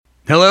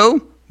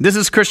Hello, this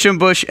is Christian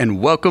Bush,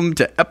 and welcome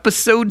to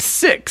episode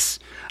 6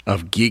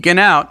 of Geeking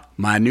Out,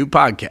 my new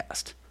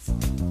podcast.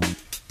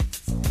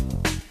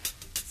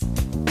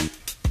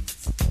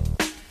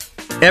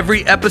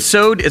 Every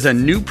episode is a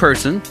new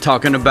person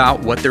talking about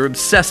what they're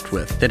obsessed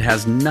with that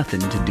has nothing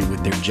to do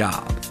with their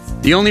job.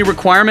 The only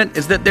requirement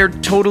is that they're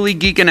totally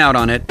geeking out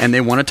on it and they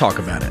want to talk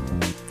about it.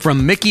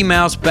 From Mickey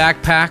Mouse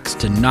backpacks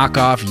to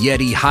knockoff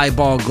Yeti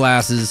highball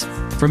glasses,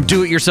 from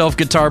do-it-yourself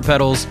guitar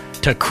pedals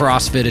to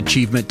CrossFit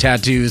achievement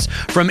tattoos,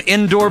 from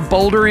indoor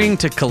bouldering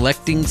to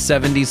collecting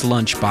 70s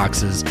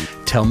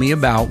lunchboxes, tell me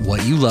about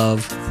what you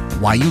love,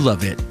 why you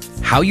love it,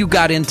 how you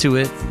got into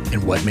it,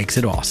 and what makes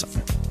it awesome.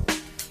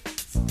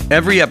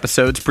 Every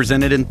episode's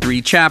presented in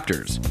 3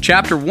 chapters.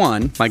 Chapter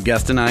 1, my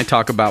guest and I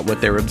talk about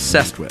what they're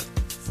obsessed with.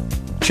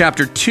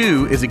 Chapter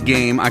 2 is a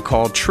game I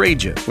call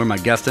Trade It, where my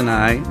guest and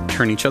I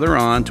turn each other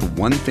on to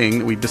one thing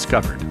that we've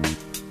discovered.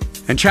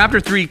 And Chapter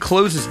 3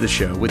 closes the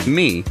show with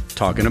me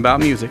talking about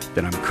music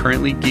that I'm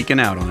currently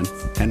geeking out on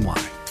and why.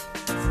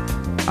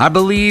 I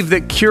believe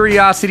that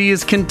curiosity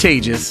is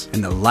contagious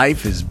and that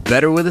life is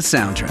better with a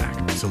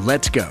soundtrack. So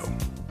let's go.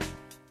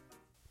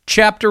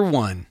 Chapter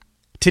 1.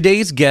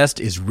 Today's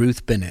guest is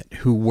Ruth Bennett,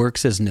 who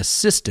works as an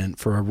assistant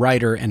for a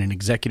writer and an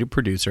executive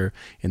producer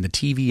in the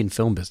TV and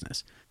film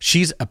business.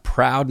 She's a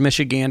proud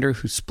Michigander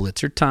who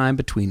splits her time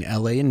between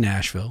LA and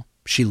Nashville.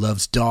 She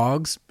loves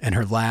dogs, and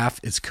her laugh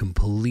is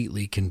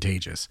completely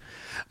contagious.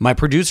 My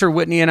producer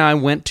Whitney and I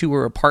went to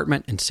her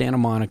apartment in Santa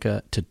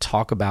Monica to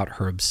talk about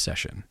her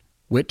obsession,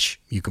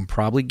 which you can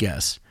probably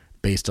guess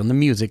based on the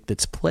music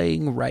that's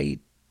playing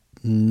right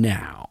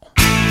now.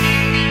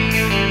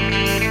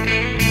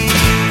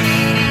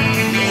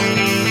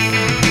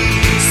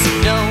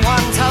 No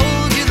one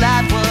told you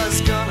life was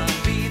gonna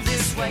be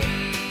this way.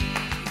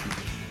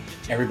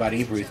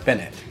 Everybody, Ruth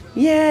Bennett.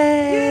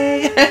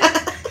 Yay!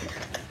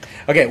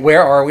 Okay,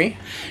 where are we?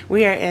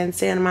 We are in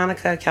Santa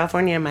Monica,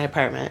 California, in my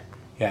apartment.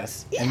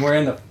 Yes, and we're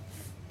in the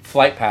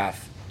flight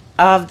path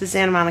Of the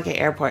Santa Monica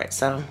airport,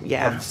 so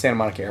yeah. of Santa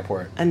Monica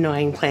Airport.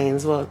 Annoying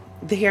planes. Well,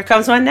 here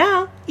comes one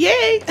now.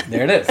 Yay!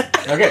 There it is.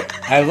 Okay,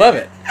 I love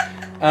it.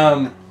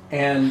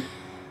 And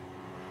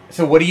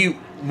so what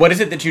is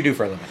it that you do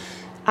for a living?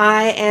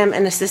 I am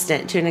an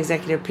assistant to an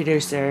executive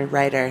producer,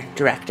 writer,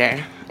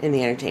 director in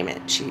the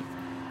entertainment,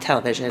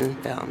 television,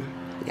 film.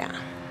 Yeah.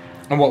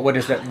 And what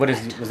does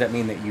that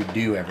mean that you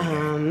do every day?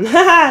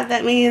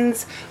 That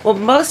means, well,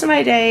 most of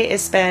my day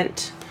is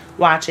spent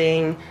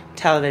watching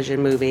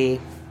television,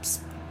 movie,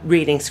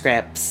 reading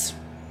scripts,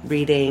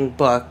 reading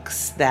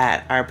books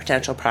that are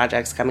potential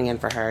projects coming in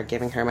for her,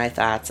 giving her my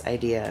thoughts,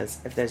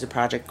 ideas. If there's a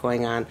project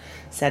going on,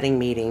 setting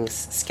meetings,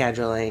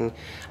 scheduling,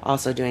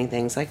 also doing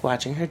things like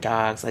watching her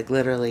dogs, like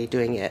literally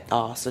doing it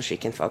all so she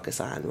can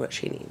focus on what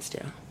she needs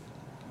to.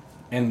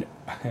 And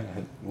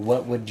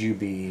what would you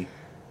be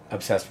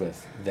obsessed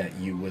with that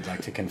you would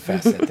like to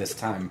confess at this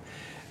time?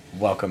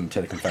 Welcome to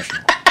the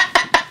confessional.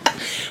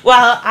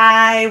 Well,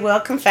 I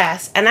will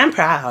confess, and I'm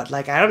proud.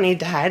 Like, I don't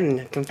need to hide in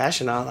a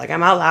confessional. Like,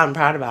 I'm out loud and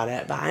proud about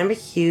it. But I'm a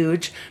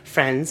huge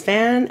Friends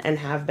fan and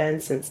have been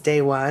since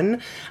day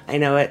one. I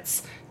know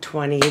it's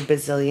 20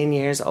 bazillion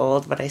years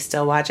old, but I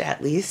still watch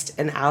at least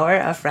an hour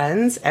of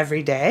Friends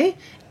every day.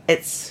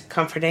 It's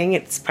comforting.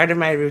 It's part of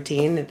my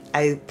routine.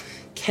 I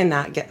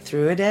cannot get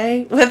through a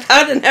day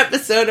without an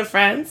episode of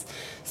Friends.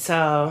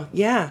 So,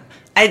 yeah.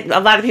 A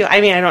lot of people,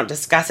 I mean, I don't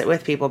discuss it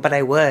with people, but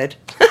I would.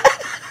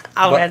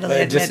 I'll readily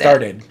admit it. Just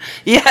started.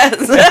 Yes.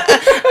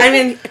 I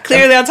mean,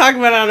 clearly I'll talk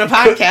about it on a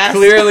podcast.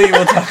 Clearly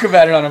we'll talk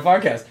about it on a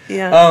podcast.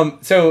 Yeah.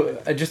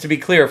 So just to be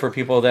clear for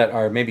people that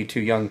are maybe too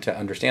young to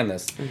understand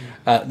this,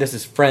 this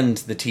is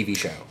Friends, the TV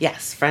show.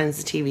 Yes,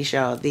 Friends, the TV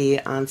show,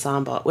 the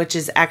ensemble, which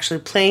is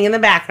actually playing in the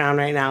background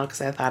right now because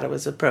I thought it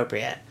was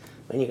appropriate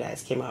when you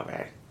guys came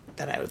over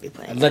that I would be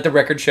playing. Let the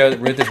record show that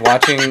Ruth is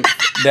watching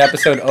the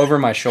episode over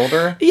my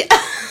shoulder. Yeah.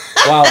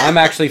 While I'm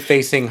actually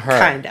facing her.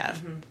 Kind of.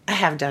 Mm-hmm. I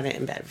have done it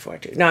in bed before,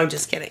 too. No, I'm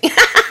just kidding.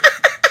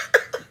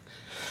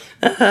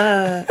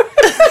 Have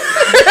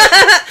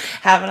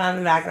it on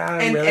the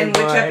background. I'm really and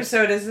bored. which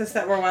episode is this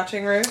that we're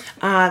watching, Ruth?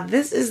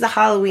 This is the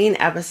Halloween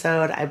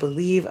episode, I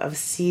believe, of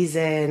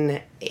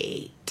season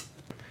 8.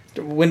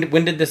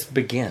 When did this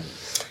begin?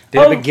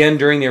 Did it begin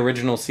during the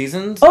original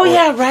seasons? Oh,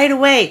 yeah, right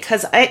away.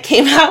 Because it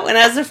came out when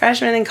I was a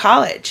freshman in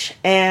college.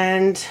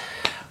 And,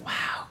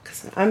 wow,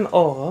 because I'm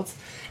old.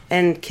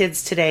 And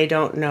kids today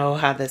don't know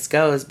how this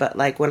goes, but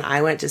like when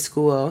I went to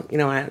school, when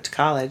I went to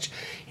college,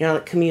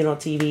 like communal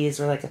TVs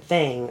were like a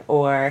thing,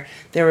 or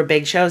there were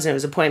big shows and it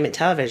was appointment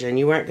television.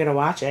 You weren't going to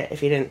watch it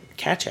if you didn't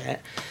catch it.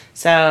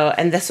 So,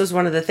 and this was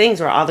one of the things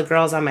where all the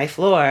girls on my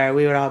floor,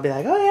 we would all be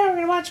like, oh yeah, we're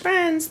going to watch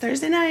Friends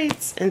Thursday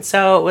nights. And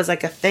so it was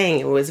like a thing.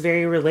 It was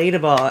very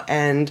relatable.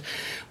 And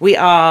we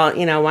all,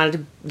 wanted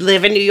to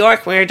live in New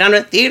York when we were done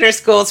with theater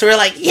school. So we were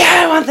like,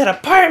 yeah, I want that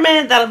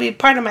apartment. That'll be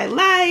part of my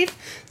life.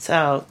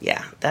 So,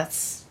 yeah,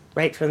 that's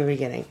right from the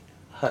beginning.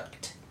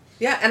 Hooked.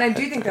 Yeah, and I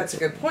do think that's a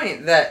good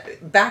point,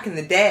 that back in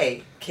the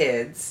day,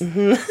 kids,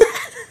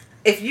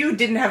 if you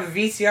didn't have a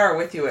VCR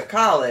with you at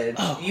college,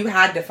 you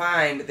had to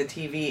find the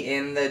TV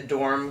in the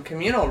dorm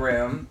communal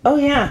room. Oh,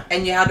 yeah.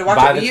 And you had to watch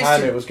By it. the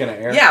time it was going to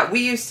air? Yeah,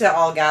 we used to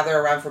all gather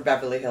around for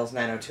Beverly Hills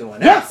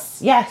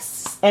 90210.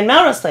 Yes. And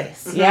Melrose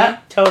Place. Mm-hmm.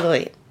 Yep,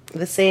 totally.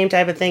 The same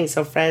type of thing.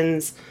 So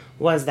Friends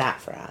was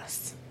that for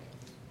us.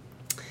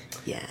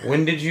 Yeah.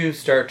 When did you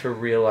start to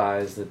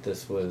realize that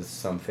this was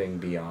something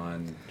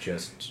beyond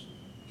just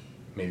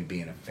maybe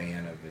being a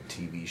fan of a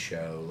TV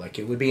show? Like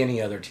it would be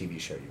any other TV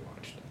show you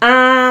watched?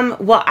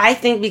 Well, I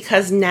think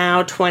because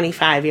now,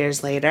 25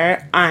 years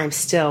later, I'm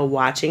still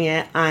watching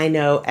it. I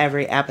know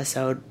every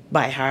episode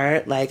by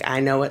heart. Like, I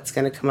know what's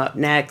going to come up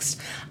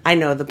next. I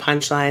know the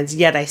punchlines.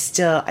 Yet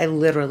I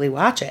literally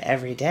watch it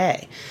every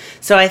day.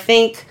 So I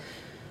think,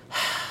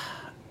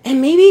 and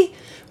maybe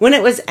when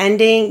it was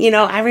ending,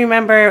 I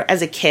remember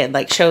as a kid,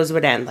 like, shows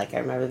would end. Like, I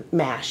remember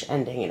MASH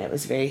ending, and it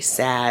was very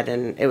sad,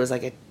 and it was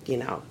like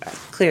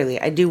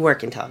clearly, I do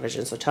work in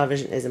television, so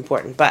television is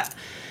important, but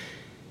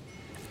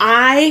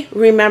I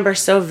remember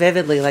so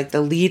vividly, like,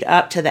 the lead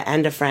up to the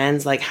end of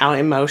Friends, like, how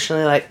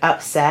emotionally, like,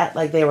 upset,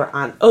 like, they were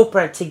on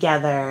Oprah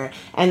together,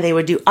 and they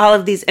would do all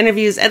of these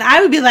interviews, and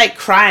I would be, like,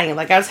 crying,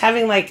 like, I was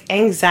having, like,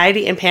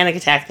 anxiety and panic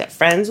attack that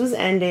Friends was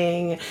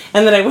ending,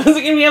 and that I wasn't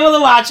going to be able to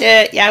watch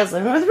it. Yeah, I was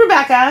living with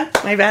Rebecca,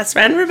 my best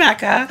friend,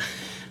 Rebecca,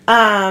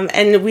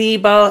 and we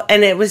both,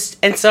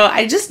 and so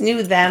I just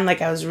knew then,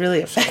 like, I was really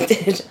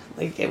affected,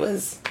 like, I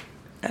was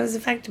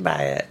affected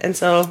by it, and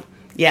so,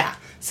 yeah.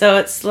 So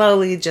it's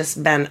slowly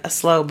just been a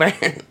slow burn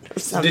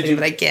of something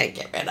that I can't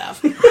get rid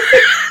of.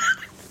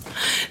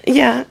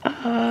 Yeah.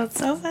 Oh, it's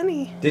so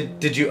funny.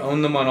 Did you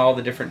own them on all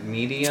the different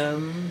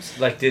mediums?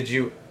 Like, did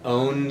you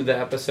own the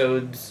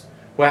episodes?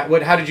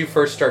 How did you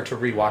first start to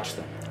rewatch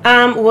them?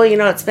 Well,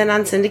 it's been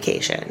on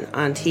syndication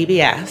on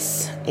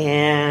TBS,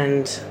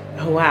 and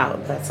oh wow,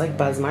 that's like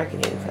buzz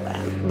marketing for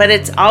them. But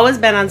it's always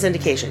been on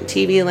syndication,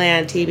 TV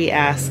Land,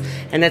 TBS,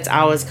 and it's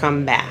always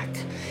come back.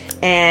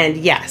 And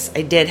yes,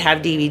 I did have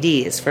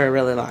DVDs for a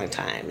really long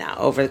time now,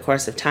 over the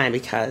course of time,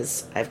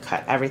 because I've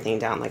cut everything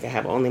down. Like, I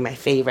have only my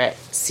favorite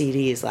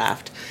CDs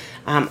left.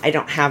 I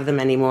don't have them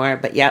anymore,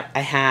 but yep,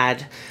 I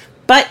had.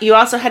 But you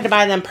also had to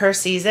buy them per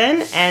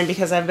season, and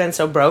because I've been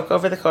so broke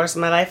over the course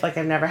of my life, like,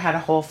 I've never had a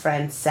whole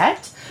Friends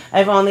set.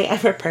 I've only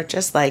ever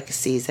purchased, like,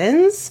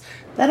 seasons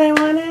that I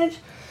wanted.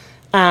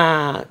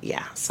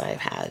 Yeah, so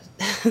I've had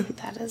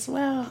that as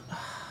well.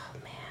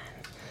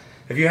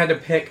 If you had to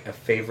pick a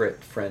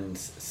favorite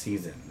Friends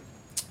season,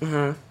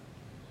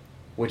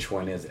 which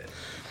one is it?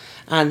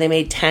 They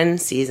made 10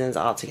 seasons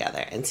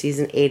altogether, and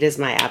season 8 is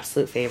my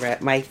absolute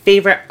favorite. My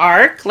favorite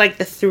arc, like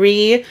the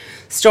 3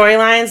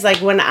 storylines, like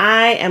when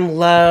I am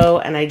low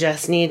and I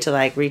just need to,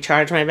 like,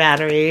 recharge my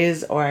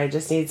batteries, or I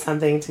just need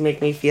something to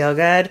make me feel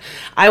good,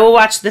 I will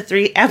watch the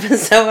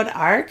 3-episode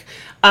arc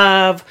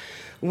of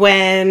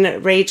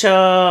when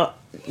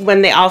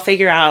they all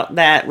figure out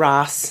that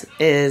Ross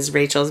is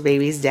Rachel's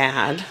baby's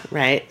dad,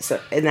 right?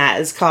 So, and that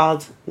is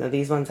called,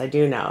 these ones I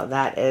do know,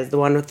 that is the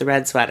one with the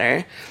red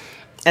sweater.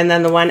 And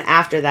then the one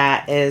after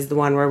that is the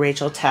one where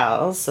Rachel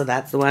tells, so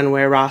that's the one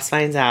where Ross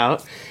finds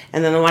out.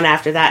 And then the one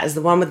after that is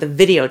the one with the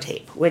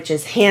videotape, which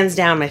is hands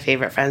down my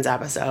favorite Friends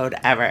episode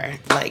ever.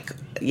 Like,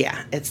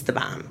 yeah, it's the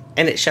bomb.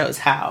 And it shows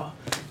how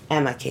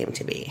Emma came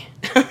to be,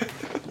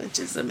 which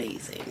is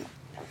amazing.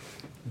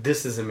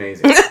 This is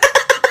amazing.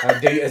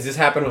 Has this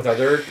happened with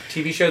other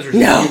TV shows, or is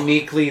it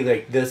uniquely,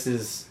 like, this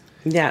is...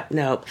 Yeah,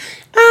 nope.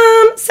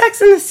 Sex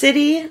and the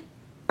City,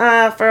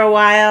 for a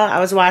while,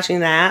 I was watching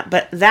that,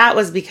 but that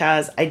was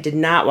because I did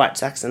not watch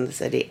Sex and the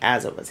City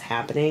as it was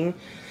happening.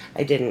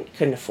 I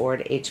couldn't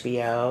afford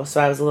HBO, so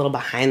I was a little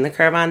behind the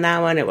curve on that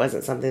one. It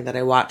wasn't something that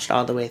I watched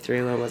all the way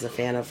through and was a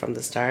fan of from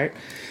the start,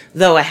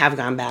 though I have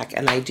gone back,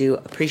 and I do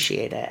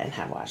appreciate it and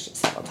have watched it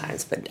several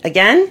times. But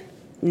again,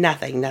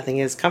 nothing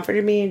has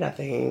comforted me,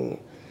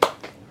 nothing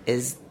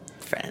is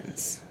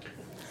Friends.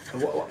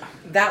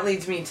 That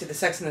leads me to the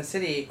Sex and the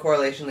City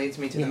correlation, leads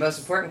me to the most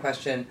important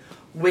question.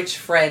 Which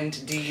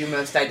friend do you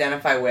most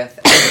identify with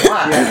and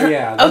why?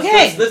 Yeah.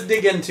 Let's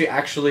dig into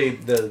actually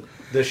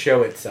the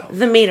show itself.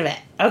 The meat of it.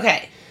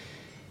 Okay.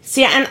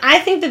 See, and I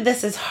think that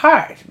this is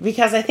hard,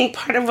 because I think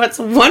part of what's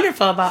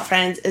wonderful about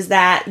Friends is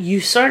that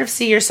you sort of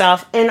see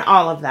yourself in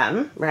all of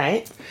them,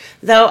 right?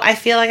 Though I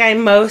feel like I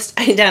most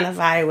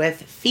identify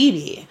with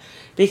Phoebe,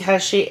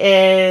 because she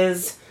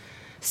is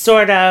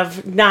sort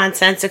of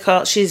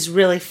nonsensical. She's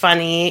really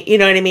funny. You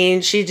know what I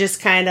mean? She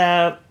just kind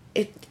of...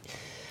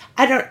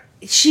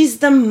 She's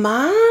the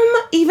mom,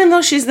 even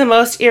though she's the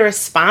most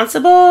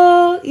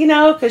irresponsible,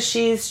 because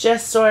she's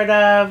just sort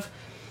of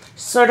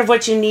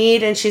what you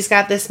need, and she's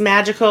got this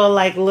magical,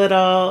 like,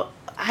 little...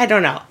 I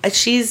don't know.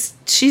 She's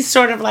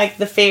sort of like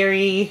the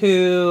fairy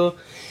who...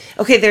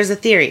 Okay, there's a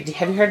theory.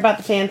 Have you heard about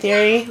the fan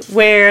theory?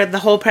 Where the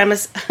whole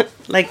premise,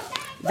 like,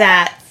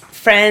 that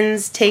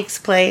Friends takes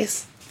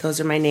place... Those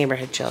are my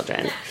neighborhood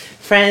children.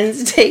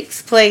 Friends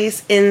takes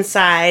place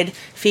inside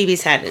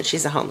Phoebe's head, and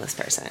she's a homeless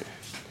person.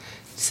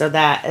 So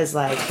that is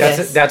like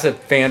That's a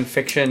fan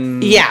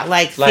fiction. Yeah,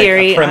 like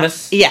theory. A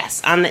premise.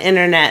 Yes, on the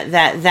internet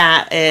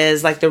that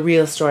is like the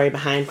real story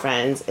behind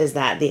Friends is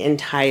that the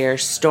entire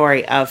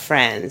story of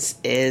Friends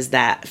is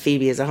that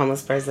Phoebe is a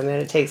homeless person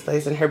and it takes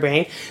place in her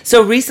brain.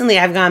 So recently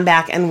I've gone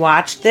back and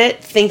watched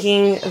it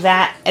thinking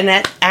that, and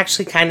that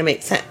actually kind of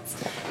makes sense.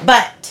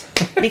 But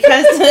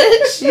because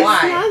she's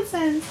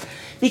nonsense.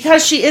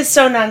 Because she is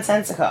so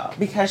nonsensical.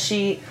 Because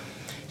she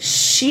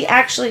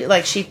actually,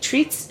 like,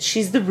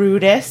 she's the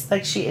rudest.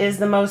 Like, she is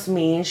the most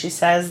mean. She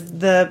says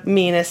the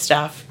meanest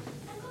stuff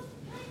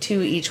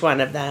to each one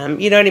of them.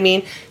 You know what I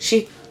mean?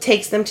 She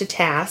takes them to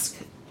task.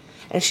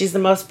 And she's the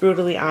most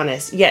brutally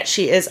honest. Yet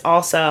she is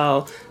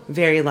also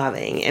very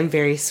loving and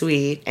very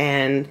sweet.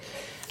 And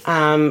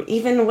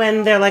even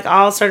when they're, like,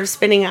 all sort of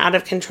spinning out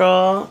of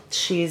control,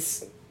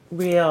 she's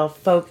real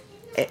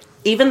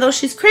even though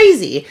she's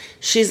crazy,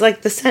 she's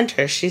like the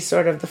center. She's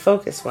sort of the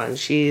focused one.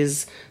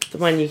 She's the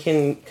one you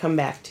can come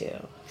back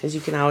to because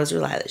you can always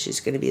rely that she's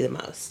going to be the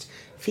most.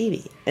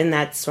 Phoebe. And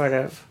that's sort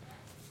of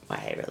why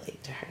I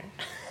relate to her.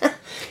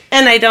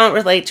 And I don't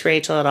relate to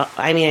Rachel at all.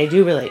 I mean, I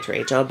do relate to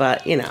Rachel,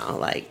 but, you know,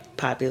 like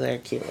popular,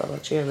 cute little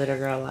cheerleader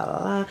girl, la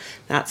la la.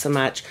 Not so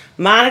much.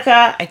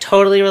 Monica, I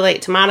totally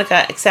relate to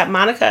Monica, except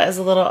Monica is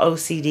a little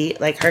OCD,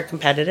 like her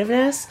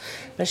competitiveness,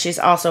 but she's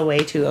also way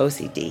too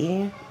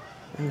OCD.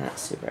 I'm not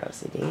super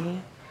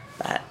OCD,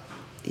 but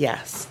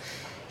yes.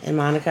 And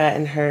Monica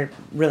and her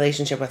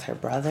relationship with her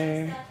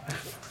brother,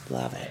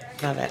 love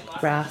it.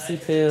 Rossi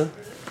Poo.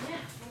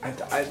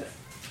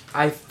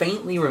 I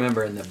faintly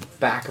remember in the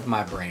back of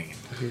my brain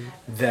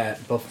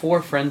that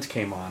before Friends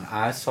came on,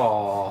 I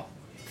saw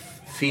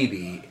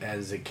Phoebe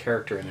as a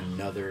character in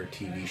another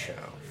TV show.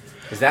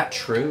 Is that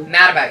true?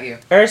 Mad About You.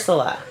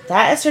 Ursula.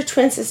 That is her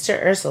twin sister,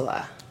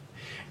 Ursula.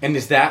 And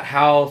is that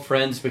how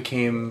Friends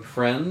became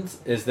Friends?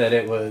 Is that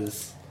it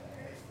was...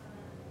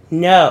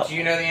 No. Do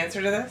you know the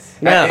answer to this?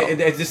 No.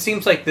 It just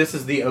seems like this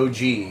is the OG.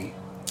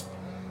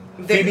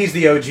 Phoebe's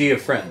the OG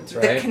of Friends,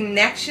 right? The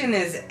connection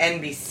is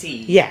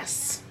NBC.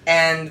 Yes.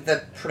 And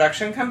the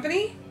production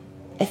company?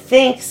 I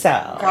think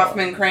so.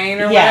 Kaufman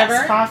Crane or yes,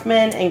 whatever?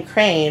 Kaufman and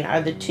Crane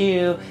are the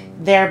two.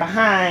 They're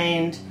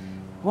behind...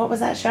 What was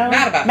that show?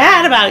 Mad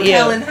About You.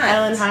 Helen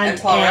Hunt and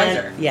Paul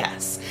Reiser.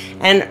 Yes.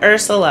 And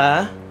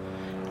Ursula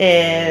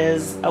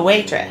is a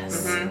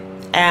waitress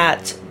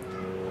at...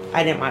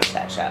 I didn't watch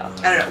that show.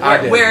 I don't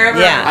know. Wherever.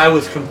 Yeah. I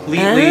was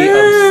completely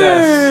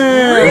obsessed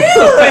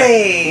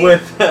Really?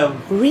 with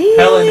Really?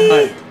 Helen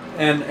Hunt.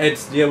 And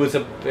it was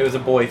a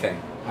boy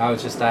thing. I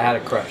had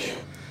a crush.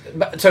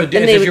 But, so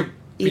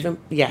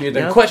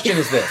the question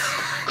is this.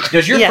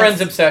 Does your Friends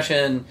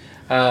obsession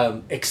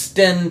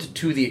extend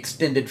to the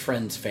extended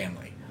Friends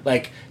family?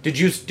 Like, did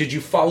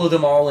you follow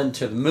them all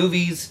into the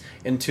movies,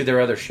 into their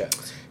other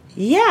shows?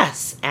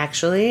 Yes,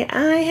 actually,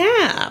 I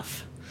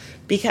have.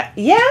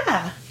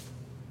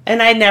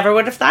 And I never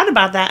would have thought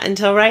about that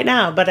until right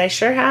now, but I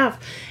sure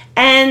have.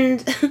 And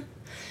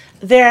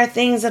there are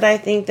things that I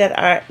think that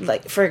are,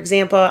 like, for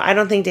example, I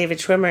don't think David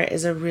Schwimmer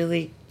is a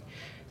really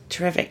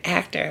terrific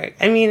actor.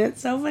 I mean,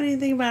 it's so funny to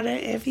think about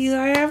it. If you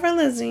are ever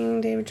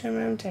listening, David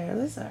Schwimmer, I'm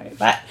terribly sorry.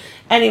 But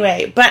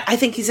anyway, I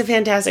think he's a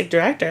fantastic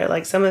director.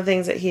 Like, some of the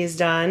things that he's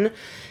done,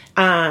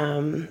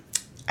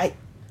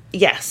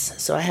 yes,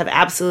 so I have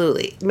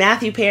absolutely.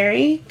 Matthew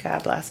Perry,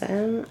 God bless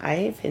him.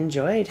 I've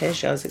enjoyed his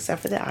shows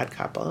except for The Odd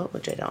Couple,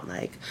 which I don't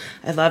like.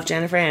 I love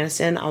Jennifer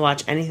Aniston. I'll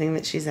watch anything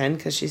that she's in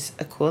because she's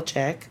a cool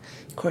chick.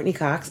 Courtney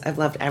Cox, I've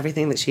loved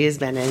everything that she has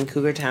been in.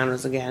 Cougar Town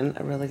was, again,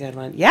 a really good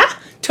one. Yeah,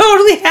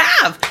 totally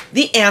have.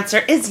 The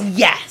answer is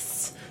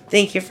yes.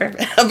 Thank you for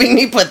helping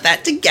me put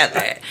that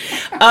together.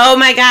 Oh,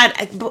 my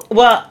God.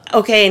 Well,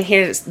 okay, and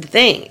here's the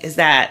thing, is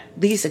that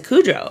Lisa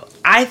Kudrow,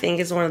 I think,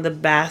 is one of the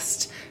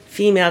best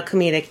female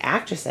comedic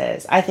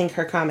actresses. I think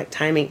her comic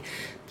timing,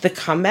 The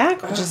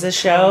Comeback, which is a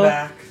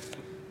show.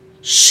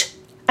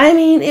 I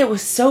mean, it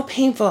was so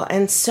painful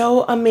and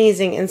so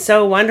amazing and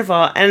so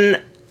wonderful.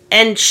 And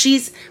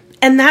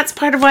that's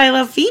part of why I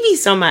love Phoebe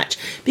so much,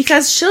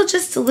 because she'll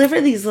just deliver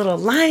these little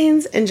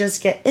lines and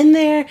just get in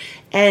there.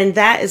 And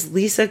that is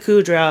Lisa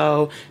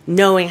Kudrow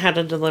knowing how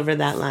to deliver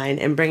that line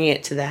and bringing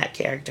it to that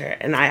character.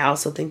 And I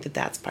also think that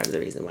that's part of the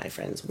reason why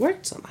Friends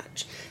worked so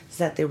much.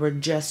 That they were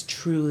just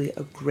truly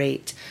a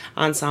great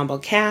ensemble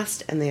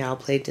cast, and they all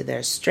played to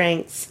their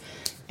strengths,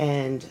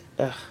 and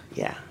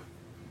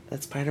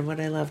that's part of what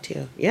I love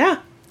too.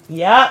 Yep.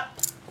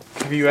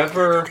 Have you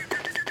ever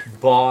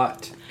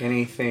bought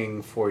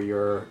anything for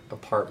your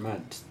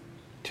apartment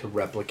to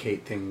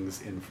replicate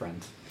things in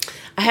Friends?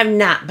 I have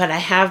not, but I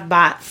have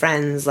bought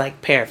Friends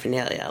like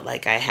paraphernalia.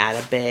 Like, I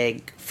had a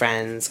big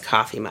Friends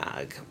coffee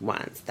mug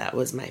once. That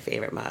was my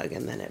favorite mug,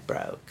 and then it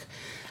broke.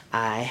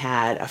 I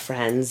had a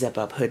Friends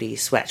zip-up hoodie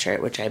sweatshirt,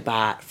 which I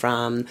bought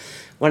from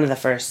one of the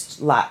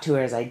first lot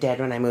tours I did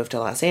when I moved to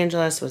Los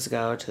Angeles, was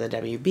go to the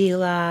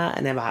WB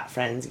and I bought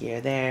Friends gear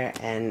there,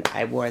 and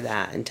I wore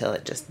that until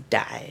it just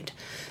died.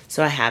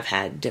 So I have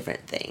had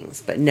different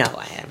things, but no,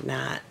 I have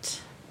not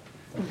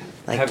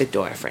Like the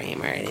door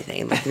frame or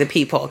anything, like the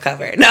peephole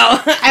cover.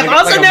 No, I've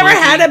also never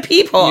had a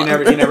peephole. You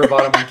never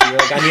bought a monkey. You're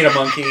like, I need a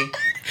monkey.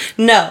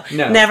 No,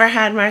 never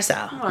had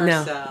Marcel.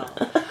 No.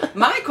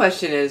 My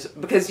question is,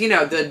 because,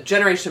 the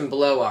generation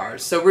below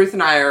ours, so Ruth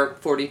and I are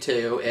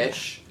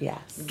 42-ish.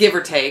 Yes. Give or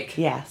take.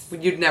 Yes.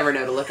 You'd never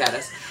know to look at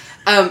us.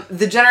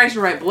 The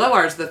generation right below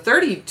ours, the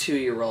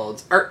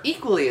 32-year-olds, are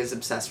equally as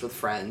obsessed with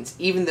Friends,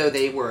 even though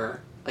they were,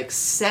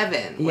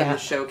 7 when the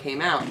show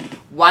came out.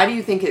 Why do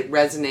you think it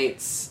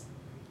resonates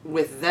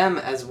with them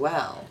as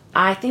well?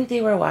 I think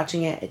they were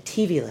watching it at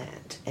TV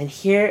Land. And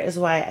here is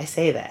why I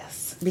say this.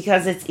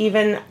 Because it's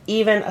even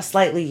a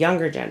slightly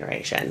younger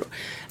generation.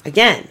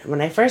 Again,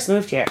 when I first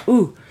moved here,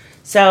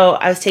 so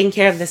I was taking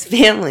care of this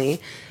family,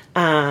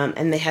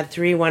 and they had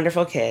 3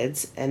 wonderful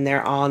kids, and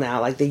they're all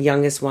now, the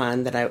youngest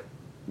one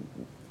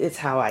it's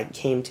how I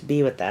came to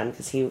be with them,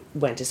 because he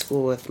went to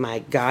school with my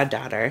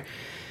goddaughter.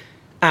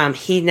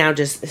 He now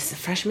just is a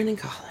freshman in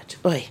college.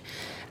 Oy.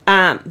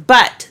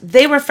 But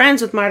they were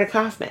friends with Marta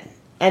Kaufman,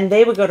 and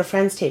they would go to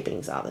Friends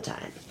tapings all the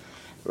time,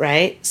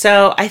 right?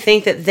 So I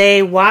think that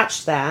they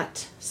watched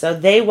that. So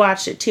they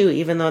watched it too,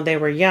 even though they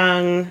were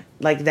young,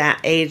 that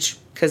age,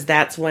 because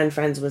that's when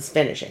Friends was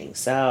finishing.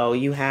 So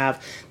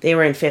they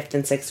were in 5th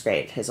and 6th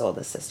grade, his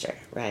oldest sister,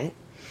 right?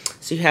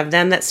 So you have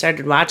them that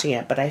started watching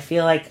it, but I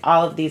feel like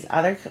all of these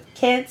other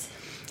kids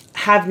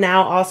have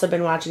now also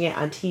been watching it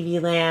on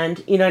TV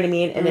Land, you know what I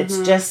mean? And it's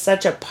just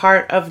such a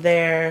part of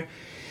their...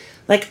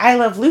 I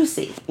Love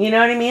Lucy, you know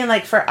what I mean?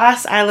 For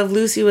us, I Love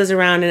Lucy was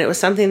around, and it was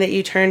something that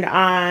you turned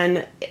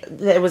on,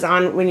 that was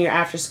on when you're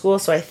after school.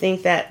 So I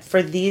think that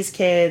for these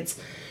kids,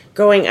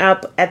 growing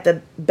up at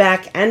the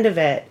back end of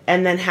it,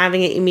 and then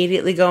having it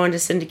immediately go into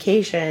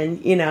syndication,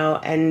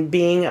 and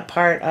being a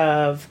part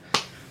of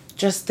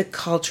just the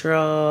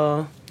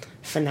cultural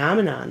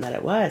phenomenon that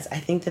it was, I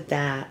think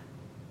that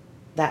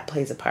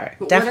plays a part.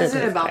 But definitely. What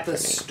is it about the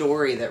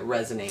story that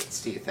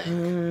resonates, do you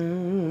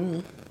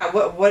think?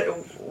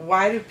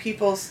 Why do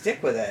people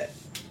stick with it?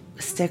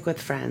 Stick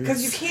with Friends.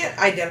 Because you can't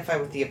identify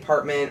with the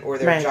apartment or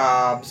their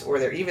jobs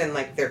or even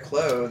their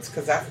clothes,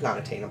 because that's not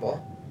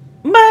attainable.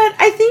 But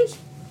I think,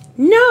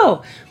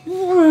 no.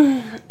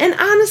 And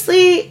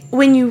honestly,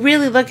 when you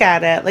really look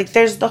at it,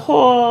 there's the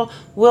whole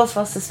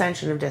willful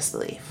suspension of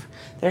disbelief.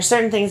 There's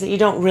certain things that you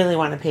don't really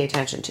want to pay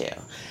attention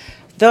to.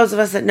 Those of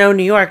us that know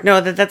New York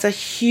know that that's a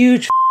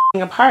huge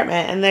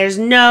apartment, and there's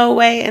no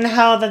way in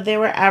hell that they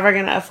were ever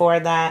going to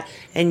afford that.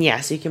 And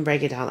yes, you can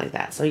break it down like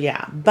that. So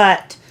yeah,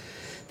 but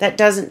that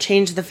doesn't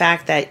change the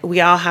fact that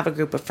we all have a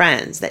group of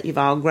friends that you've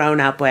all grown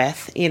up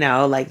with,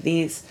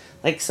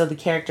 so the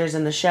characters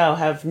in the show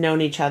have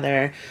known each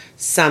other,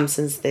 some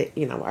since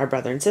our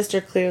brother and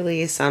sister,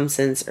 clearly, some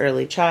since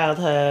early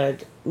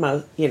childhood,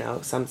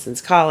 some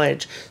since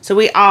college. So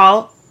we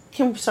all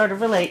can sort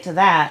of relate to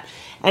that.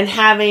 And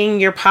having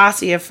your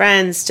posse of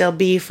friends still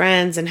be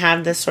friends and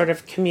have this sort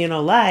of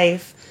communal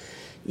life,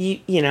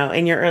 in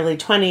your early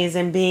 20s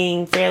and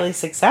being fairly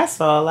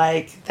successful,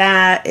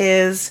 that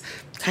is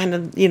kind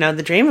of,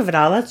 the dream of it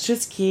all. Let's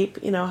just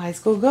keep, high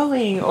school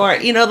going, or,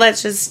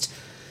 let's just...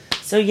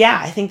 So yeah,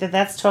 I think that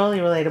that's totally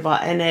relatable.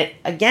 And it,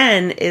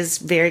 again, is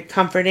very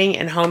comforting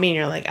and homey. And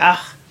you're like,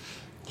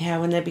 yeah,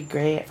 wouldn't that be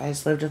great if I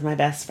just lived with my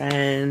best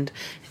friend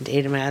and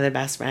dated my other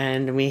best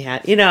friend and we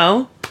had,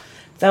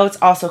 Though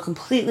it's also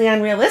completely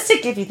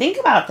unrealistic if you think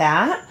about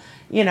that.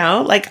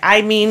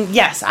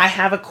 Yes, I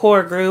have a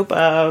core group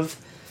of...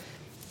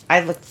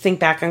 think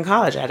back on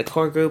college. I had a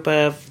core group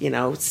of,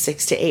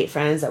 6 to 8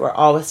 friends that were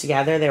always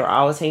together. They were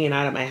always hanging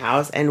out at my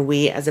house. And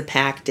we, as a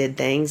pack, did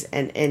things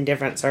in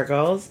different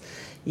circles.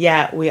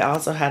 Yet, we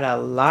also had a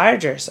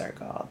larger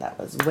circle that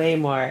was way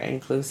more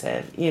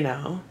inclusive,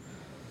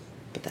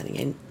 But then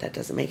again, that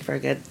doesn't make for a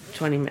good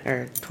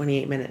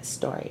 28-minute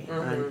story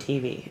on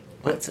TV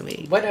once a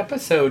week. What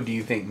episode do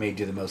you think made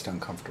you the most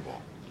uncomfortable?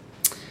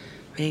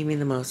 Made me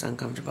the most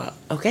uncomfortable.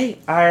 Okay,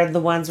 are the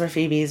ones where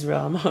Phoebe's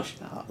real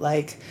emotional.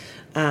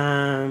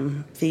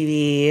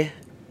 Phoebe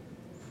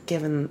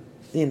giving,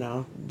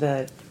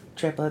 the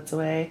triplets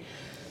away.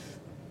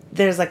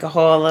 There's a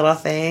whole little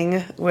thing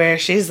where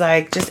she's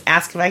just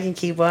ask if I can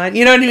keep one.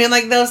 You know what I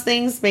mean? Those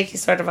things make you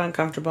sort of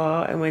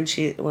uncomfortable. And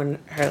when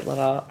her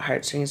little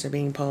heartstrings are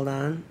being pulled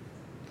on,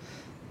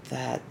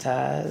 that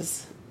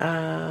does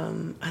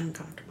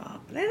uncomfortable.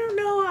 But I don't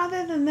know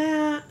other than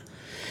that.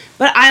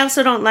 But I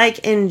also don't like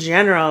in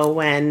general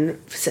when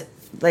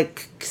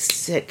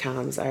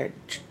sitcoms are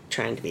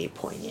trying to be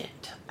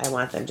poignant. I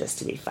want them just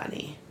to be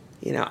funny.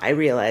 I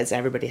realize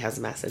everybody has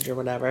a message or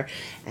whatever,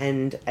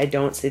 and I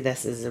don't see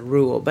this as a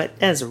rule, but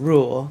as a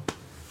rule,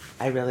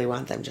 I really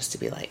want them just to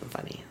be light and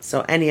funny.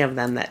 So any of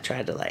them that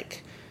try to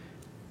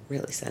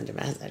really send a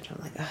message,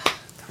 I'm like, come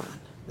on,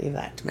 leave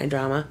that to my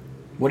drama.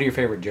 What are your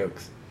favorite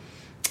jokes?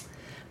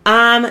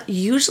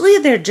 Usually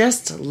they're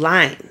just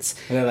lines.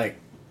 And they're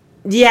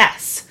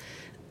yes.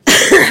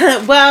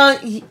 Well,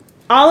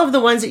 all of the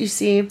ones that you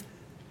see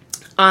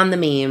on the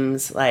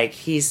memes,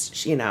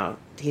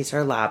 he's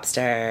her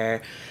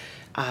lobster.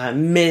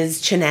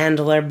 Ms.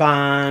 Chenandler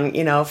Bong,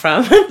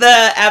 from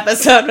the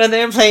episode where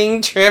they're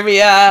playing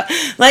trivia,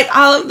 like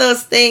all of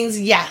those things.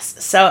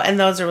 Yes. So, and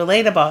those are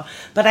relatable,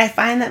 but I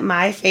find that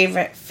my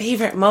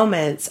favorite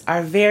moments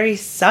are very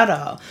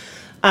subtle.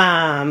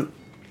 I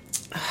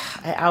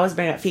always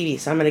bring up Phoebe,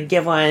 so I'm going to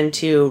give one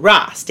to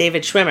Ross,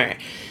 David Schwimmer.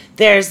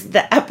 There's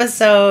the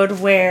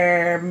episode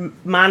where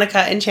Monica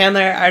and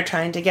Chandler are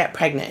trying to get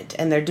pregnant,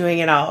 and they're doing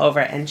it all over,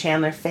 and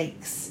Chandler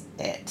fakes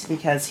it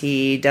because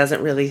he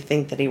doesn't really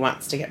think that he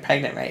wants to get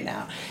pregnant right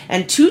now.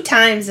 And 2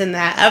 times in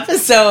that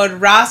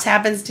episode, Ross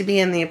happens to be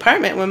in the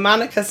apartment when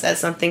Monica says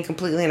something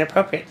completely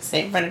inappropriate to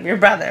say in front of your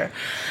brother.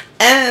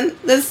 And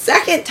the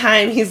second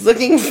time, he's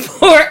looking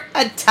for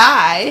a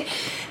tie,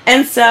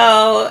 and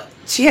so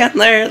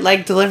Chandler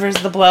delivers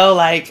the blow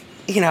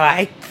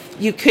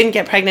you couldn't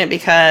get pregnant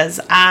because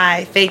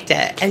I faked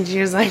it. And she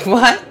was like,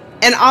 what?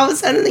 And all of a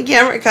sudden the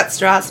camera cuts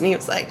to Ross and he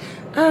was like,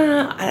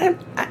 I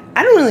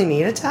don't really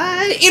need a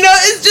tie.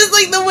 It's just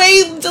like the way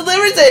he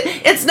delivers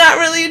it. It's not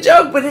really a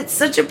joke, but it's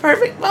such a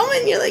perfect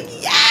moment. You're like,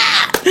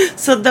 yeah.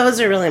 So those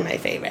are really my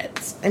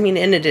favorites. I mean,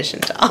 in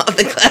addition to all of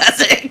the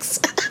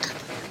classics.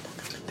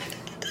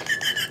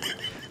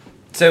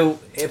 So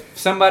if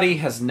somebody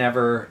has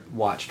never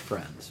watched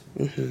Friends,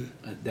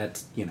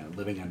 that's,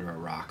 living under a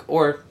rock,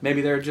 or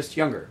maybe they're just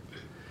younger,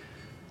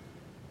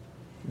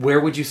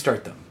 where would you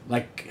start them?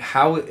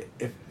 How,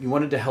 if you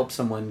wanted to help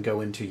someone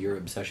go into your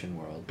obsession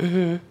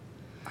world,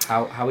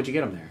 how would you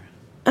get them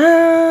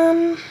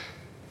there?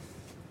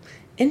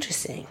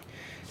 Interesting.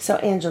 So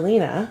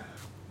Angelina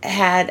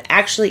had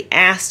actually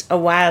asked a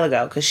while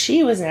ago, because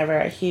she was never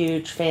a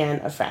huge fan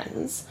of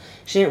Friends.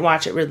 She didn't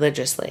watch it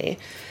religiously.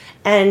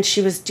 And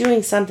she was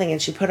doing something,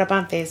 and she put up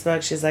on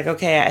Facebook, she's like,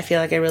 okay, I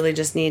feel like I really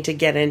just need to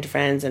get into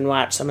Friends and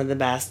watch some of the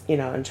best,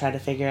 and try to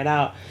figure it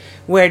out.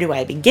 Where do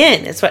I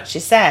begin, is what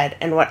she said.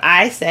 And what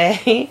I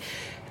say,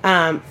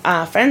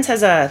 Friends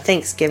has a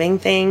Thanksgiving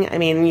thing. I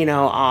mean,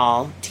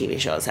 all TV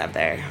shows have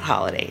their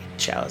holiday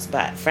shows,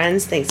 but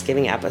Friends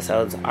Thanksgiving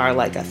episodes are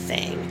like a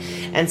thing.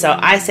 And so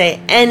I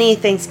say any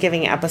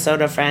Thanksgiving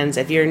episode of Friends,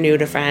 if you're new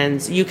to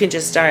Friends, you can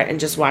just start and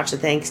just watch the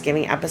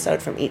Thanksgiving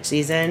episode from each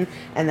season,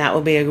 and that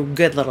will be a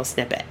good little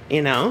snippet,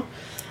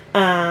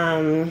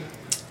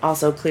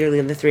 Also,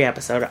 clearly the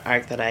 3-episode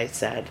arc that I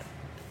said,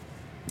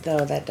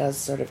 though that does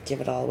sort of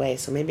give it all away,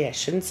 so maybe I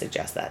shouldn't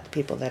suggest that to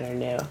people that are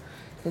new,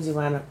 because you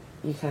kind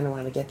of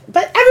want to get,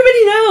 but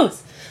everybody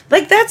knows.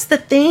 That's the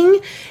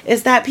thing,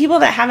 is that people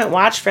that haven't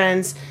watched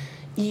Friends,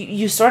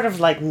 you sort of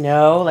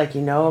know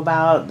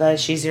about the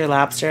She's Your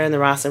Lobster and the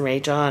Ross and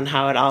Rachel and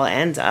how it all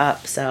ends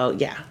up. So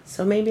yeah,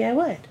 so maybe I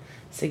would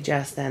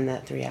suggest then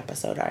that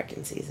 3-episode arc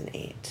in season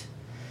 8.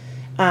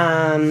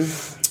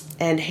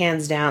 And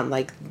hands down,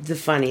 the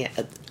funny,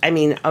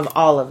 of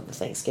all of the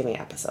Thanksgiving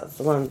episodes,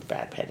 the one with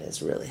Brad Pitt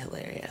is really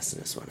hilarious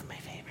and is one of my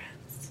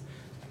favorites.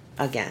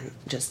 Again,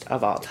 just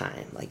of all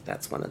time,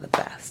 that's one of the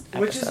best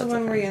episodes. Which is the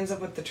one where he ends up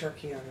with the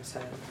turkey on his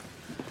head?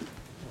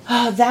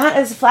 Oh, that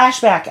is a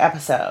flashback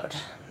episode.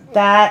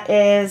 That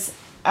is,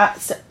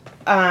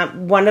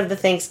 one of the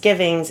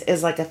Thanksgivings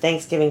is a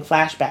Thanksgiving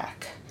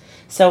flashback.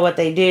 So what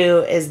they do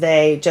is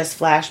they just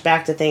flash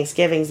back to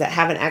Thanksgivings that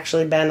haven't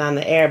actually been on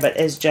the air, but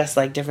is just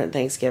different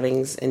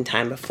Thanksgivings in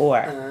time before.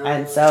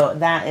 And so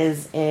that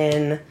is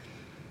in,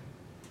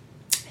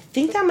 I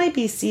think that might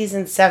be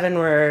season 7,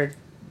 where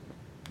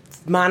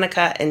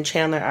Monica and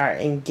Chandler are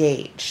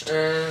engaged.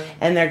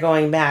 And they're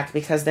going back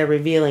because they're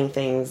revealing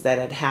things that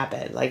had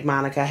happened.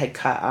 Monica had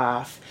cut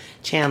off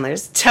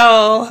Chandler's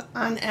toe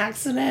on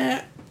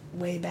accident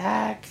way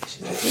back.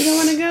 She's like, we don't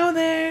want to go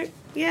there.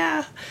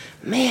 Yeah.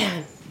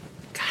 Man.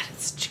 God,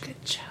 it's such a good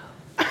show.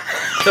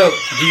 So,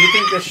 do you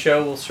think this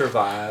show will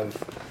survive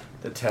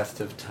the test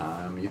of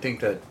time? You think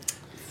that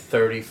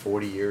 30,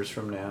 40 years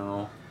from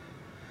now...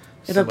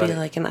 It'll be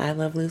like an I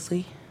Love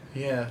Lucy?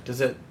 Yeah.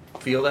 Does it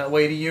feel that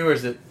way to you, or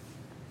is it...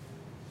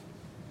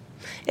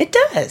 It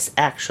does,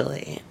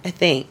 actually, I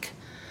think.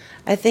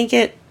 I think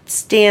it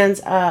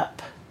stands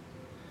up,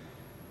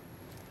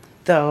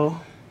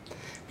 though.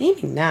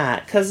 Maybe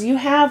not, because you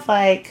have,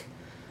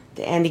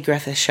 the Andy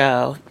Griffith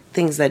Show...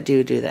 Things that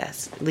do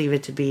this. Leave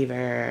It to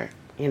Beaver,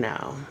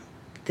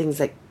 things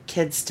that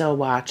kids still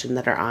watch and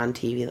that are on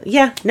TV.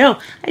 Yeah, no,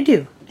 I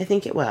do. I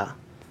think it will.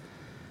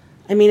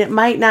 It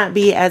might not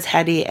be as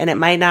heady, and it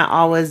might not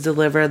always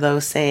deliver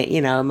those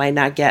it might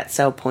not get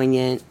so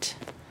poignant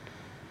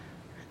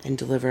and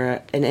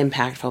deliver an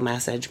impactful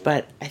message,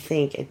 but I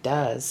think it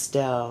does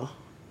still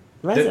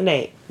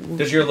resonate.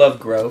 Does your love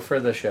grow for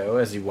the show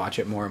as you watch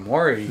it more and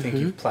more, or do you think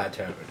you've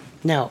plateaued?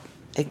 No,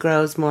 it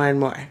grows more and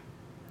more.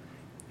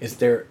 Is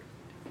there,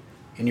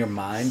 in your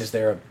mind,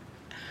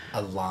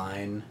 a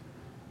line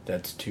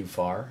that's too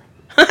far?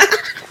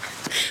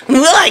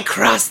 Will I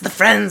cross the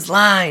Friends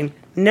line?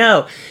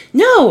 No.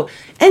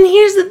 And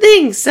here's the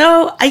thing.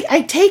 So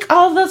I take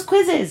all of those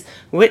quizzes.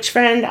 Which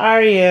friend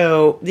are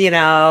you?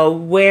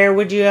 Where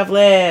would you have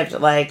lived?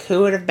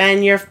 Who would have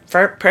been your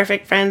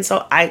perfect friend?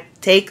 So I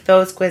Take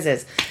those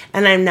quizzes.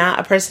 And I'm not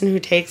a person who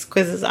takes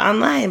quizzes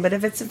online, but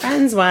if it's a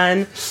Friends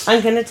one,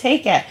 I'm going to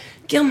take it.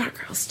 Gilmore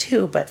Girls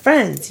too, but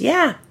Friends,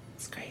 yeah.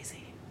 It's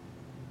crazy.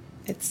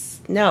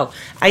 No.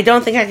 I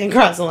don't think I can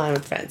cross the line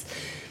with Friends.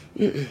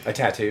 Mm-mm. A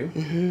tattoo?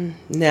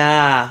 Mm-hmm.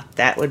 Nah,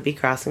 that would be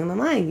crossing the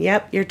line.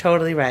 Yep, you're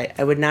totally right.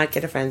 I would not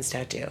get a Friends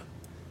tattoo.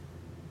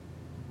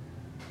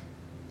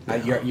 No.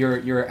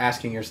 You're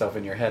asking yourself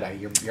in your head.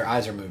 Your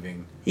eyes are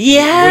moving.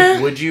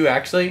 Yeah. Would you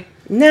actually?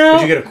 No.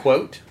 Would you get a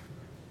quote?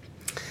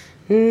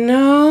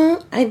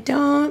 No, I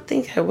don't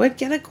think I would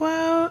get a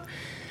quote.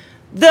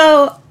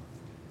 Though,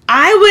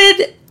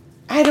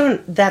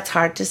 that's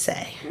hard to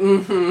say.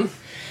 Mm-hmm.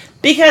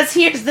 Because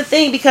here's the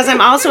thing, because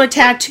I'm also a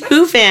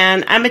tattoo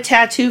fan, I'm a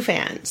tattoo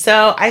fan.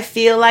 So I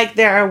feel like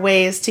there are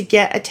ways to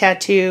get a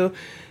tattoo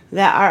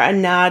that are a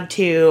nod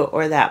to,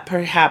 or that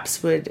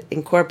perhaps would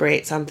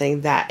incorporate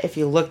something that if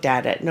you looked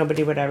at it,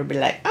 nobody would ever be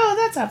like, oh,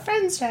 that's a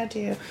Friends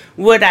tattoo.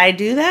 Would I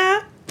do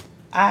that?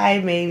 I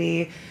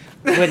maybe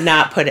would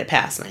not put it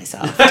past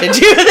myself to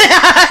do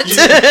that.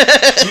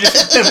 you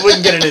just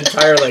wouldn't get an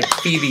entire, like,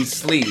 Phoebe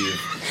sleeve.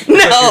 No.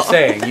 That's what you're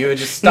saying. You would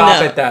just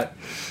stop at that.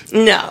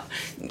 No,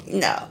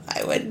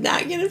 I would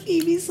not get a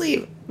Phoebe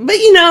sleeve. But,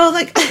 you know,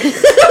 like...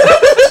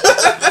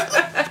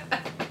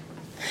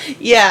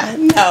 Yeah,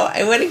 no,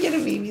 I wouldn't get a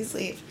Phoebe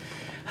sleeve.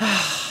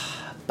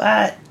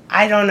 But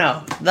I don't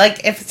know.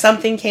 Like, if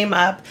something came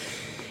up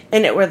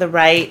and it were the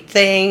right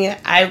thing,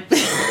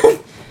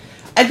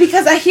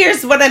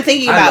 here's what I'm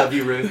thinking about. I love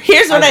you, Ruth.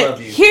 Here's what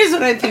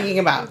I'm thinking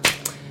about.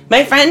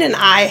 My friend and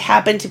I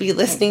happened to be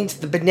listening to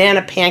the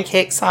Banana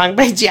Pancake song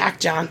by Jack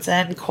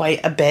Johnson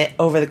quite a bit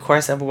over the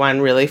course of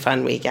one really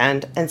fun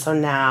weekend. And so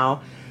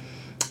now,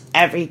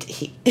 every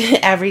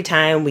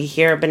time we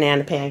hear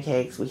banana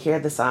pancakes, we hear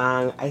the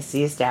song, I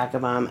see a stack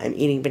of them, I'm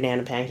eating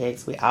banana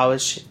pancakes, we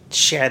always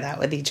share that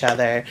with each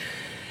other.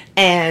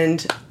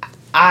 And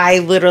I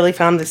literally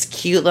found this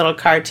cute little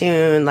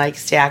cartoon, like,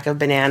 stack of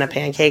banana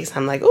pancakes.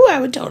 I'm like, ooh,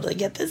 I would totally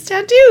get this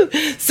tattoo.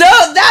 So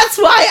that's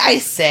why I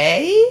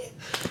say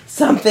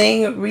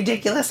something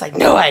ridiculous, like,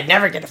 no, I'd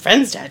never get a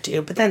Friends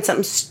tattoo. But then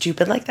something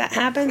stupid like that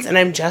happens, and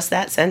I'm just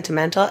that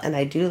sentimental, and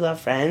I do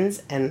love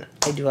Friends, and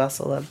I do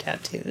also love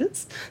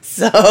tattoos.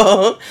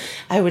 So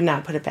I would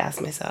not put it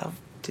past myself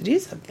to do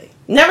something.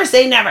 Never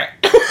say never.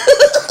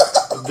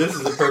 This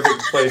is the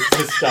perfect place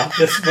to stop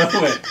this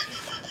moment.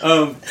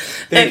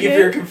 Thank you for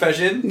your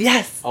confession.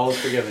 Yes. All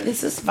is forgiven.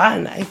 This is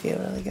fun. I feel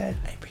really good.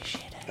 I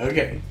appreciate it.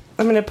 Okay.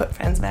 I'm going to put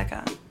Friends back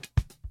on.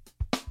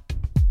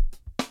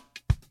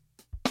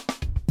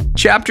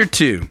 Chapter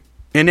 2.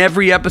 In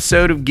every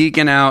episode of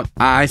Geekin' Out,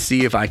 I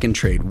see if I can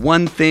trade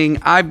one thing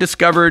I've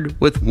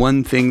discovered with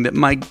one thing that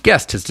my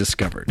guest has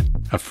discovered.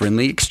 A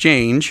friendly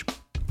exchange.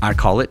 I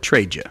call it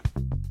Trade Ya.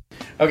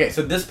 Okay,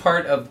 so this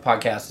part of the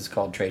podcast is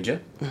called Trade Ya.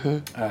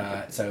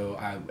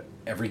 Mm-hmm.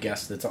 Every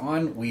guest that's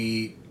on,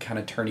 we kind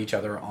of turn each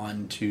other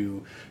on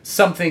to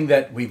something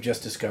that we've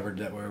just discovered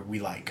that we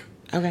like.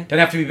 Okay. Doesn't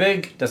have to be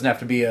big. Doesn't have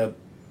to be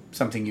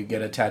something you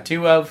get a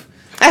tattoo of.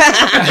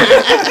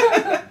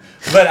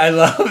 But I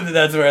love that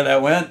that's where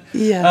that went.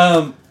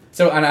 Yeah.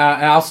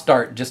 I'll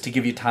start just to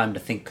give you time to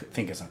think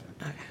of something.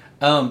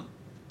 Okay.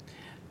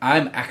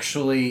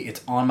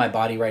 It's on my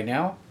body right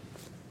now.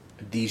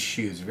 These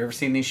shoes. Have you ever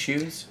seen these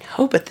shoes?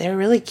 No, but they're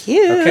really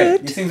cute. Okay.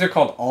 These things are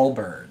called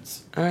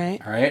Allbirds. All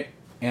right.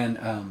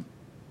 And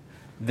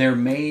they're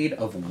made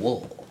of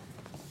wool.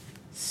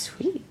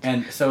 Sweet.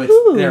 And so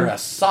they're a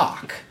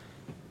sock.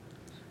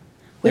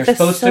 With they're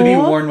supposed to be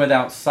sole? worn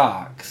without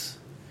socks.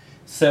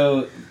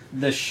 So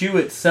the shoe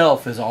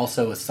itself is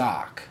also a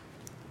sock.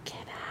 Get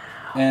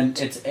out. And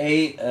it's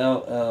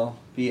Allbirds,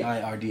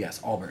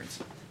 Allbirds.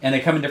 And they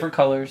come in different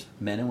colors,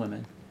 men and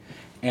women.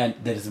 And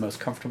that is the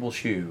most comfortable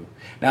shoe.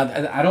 Now,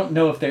 I don't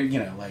know if they're,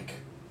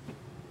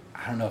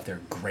 I don't know if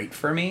they're great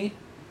for me,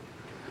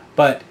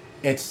 but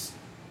it's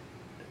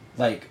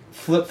like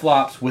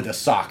flip-flops with a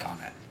sock on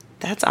it.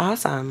 That's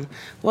awesome.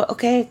 Well,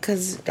 okay,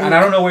 because... And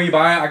I don't know where you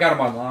buy it. I got them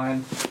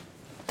online.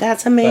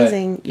 That's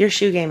amazing. Your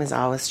shoe game is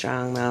always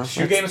strong, though.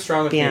 Shoe game is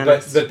strong with me,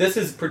 but this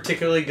is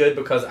particularly good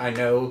because I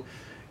know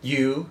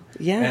you.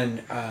 Yeah.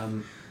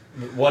 And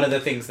one of the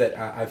things that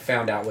I've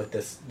found out with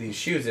these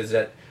shoes is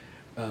that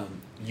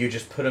you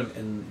just put them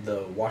in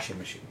the washing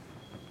machine.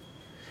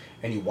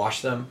 And you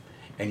wash them,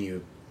 and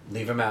you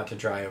leave them out to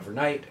dry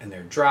overnight, and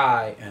they're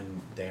dry,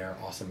 and they're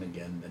awesome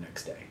again the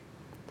next day.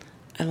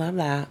 I love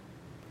that.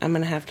 I'm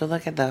going to have to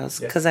look at those,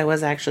 because I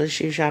was actually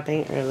shoe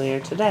shopping earlier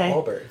today.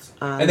 Allbirds.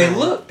 And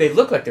they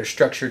look like they're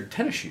structured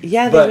tennis shoes.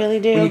 Yeah, they really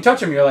do. When you touch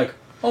them, you're like,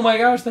 oh my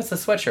gosh, that's a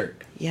sweatshirt.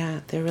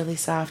 Yeah, they're really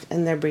soft,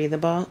 and they're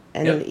breathable,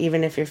 and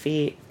even if your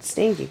feet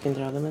stink, you can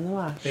throw them in the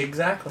wash.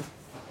 Exactly.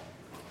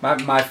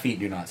 My feet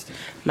do not stink.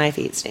 My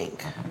feet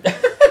stink.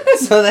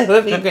 So that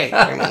would be great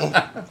for me.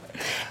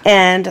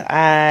 And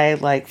I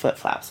like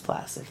flip-flops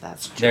plus, if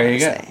that's what there you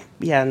go. Say.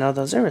 Yeah, no,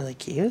 those are really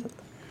cute.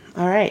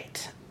 All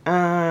right.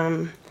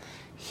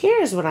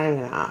 Here's what I'm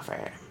going to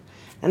offer.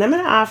 And I'm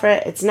going to offer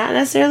it. It's not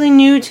necessarily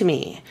new to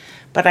me,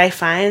 but I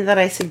find that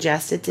I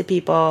suggest it to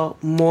people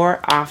more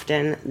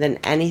often than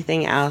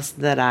anything else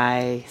that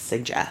I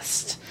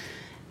suggest.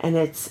 And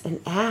it's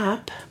an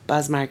app,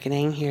 Buzz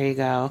Marketing, here you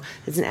go.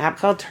 It's an app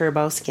called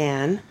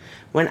TurboScan.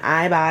 When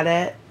I bought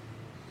it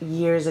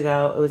years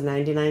ago, it was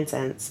 99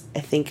 cents. I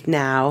think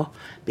now,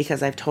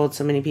 because I've told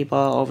so many people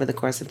over the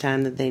course of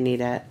time that they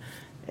need it,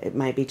 it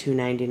might be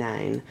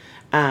 $2.99.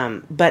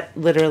 But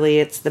literally,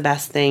 it's the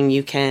best thing.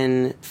 You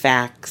can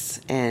fax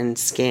and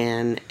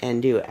scan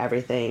and do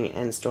everything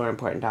and store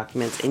important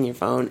documents in your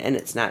phone, and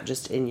it's not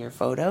just in your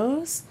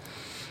photos.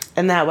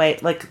 And that way,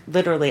 like,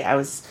 literally,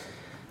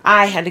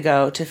 I had to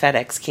go to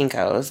FedEx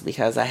Kinko's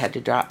because I had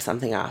to drop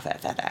something off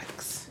at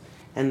FedEx.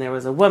 And there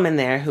was a woman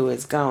there who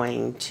was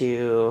going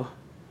to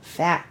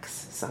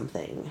fax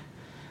something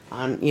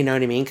on, you know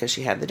what I mean? Because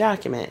she had the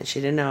document and she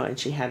didn't know, and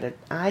she had an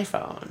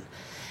iPhone.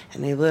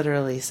 And they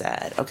literally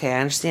said, okay, I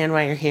understand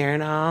why you're here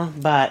and all,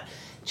 but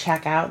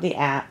check out the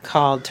app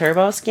called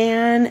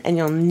TurboScan, and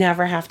you'll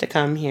never have to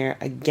come here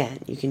again.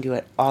 You can do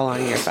it all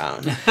on your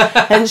phone.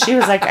 And she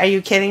was like, are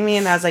you kidding me?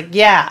 And I was like,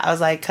 yeah. I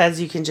was like, because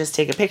you can just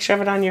take a picture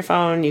of it on your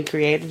phone. You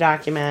create a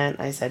document.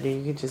 I said,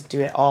 you can just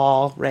do it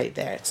all right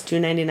there. It's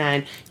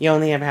 $2.99. You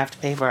only ever have to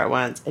pay for it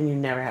once, and you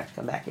never have to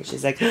come back. And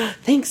she's like,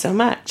 thanks so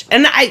much.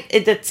 And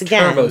it's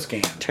again.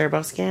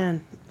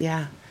 TurboScan.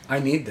 Yeah. I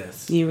need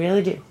this. You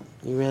really do.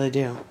 You really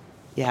do.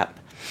 Yep.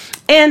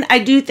 And I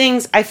do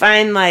things, I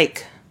find,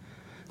 like,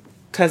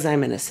 because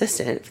I'm an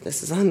assistant,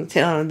 this is on the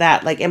tail of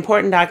that, like,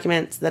 important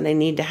documents that I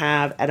need to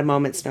have at a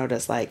moment's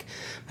notice, like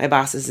my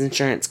boss's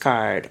insurance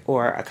card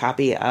or a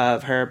copy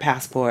of her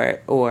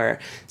passport or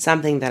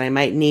something that I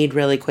might need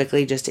really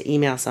quickly just to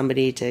email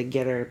somebody to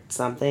get her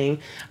something.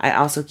 I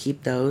also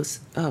keep those.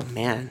 Oh,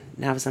 man.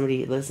 Now if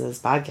somebody listens to this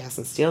podcast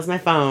and steals my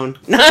phone.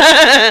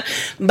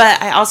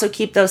 But I also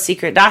keep those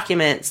secret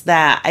documents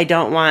that I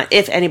don't want,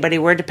 if anybody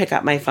were to pick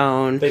up my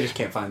phone. They just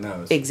can't find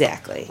those.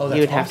 Exactly. Oh,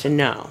 you would have to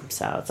know.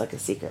 So it's like a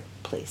secret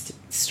place to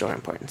store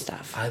important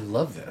stuff. I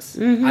love this.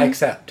 Mm-hmm. I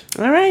accept.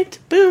 All right.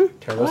 Boom.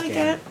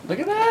 TurboScan. Look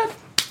at that.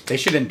 They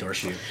should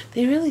endorse you.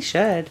 They really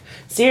should.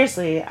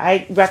 Seriously,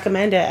 I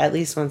recommend it at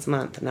least once a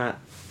month,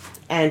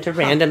 and to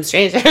random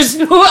strangers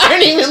who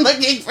aren't even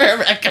looking for a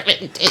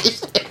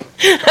recommendation.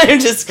 I'm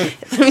just,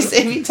 let me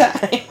save you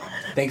time.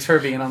 Thanks for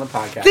being on the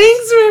podcast.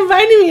 Thanks for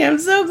inviting me. I'm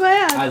so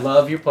glad. I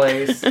love your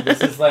place.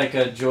 This is like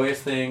a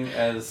joyous thing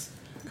as...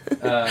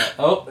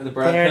 the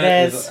Brad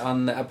Pitt is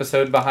on the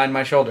episode behind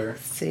my shoulder.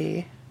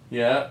 See?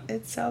 Yeah.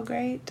 It's so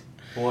great.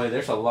 Boy,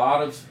 there's a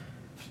lot of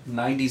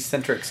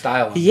 90s-centric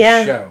style on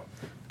this show.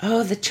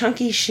 Oh, the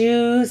chunky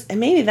shoes. And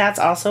maybe that's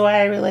also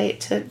why I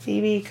relate to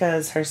Phoebe,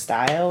 because her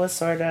style was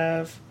sort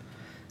of,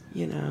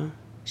 you know,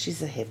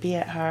 she's a hippie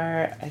at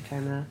heart. I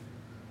kind of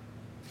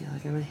feel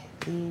like I'm a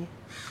hippie.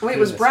 Wait,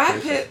 was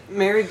Brad Pitt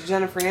married to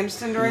Jennifer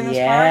Aniston during this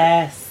part?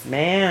 Yes,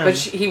 ma'am. But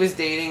he was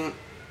dating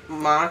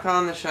Monica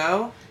on the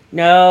show?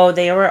 No,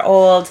 they were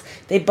old.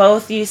 They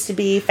both used to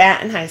be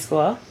fat in high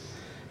school,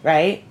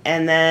 right?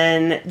 And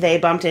then they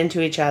bumped into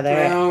each other,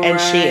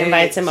 and she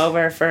invites him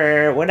over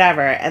for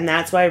whatever, and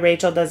that's why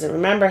Rachel doesn't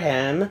remember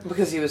him.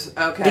 Because he was,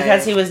 okay.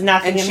 Because he was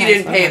nothing and in she high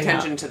didn't school pay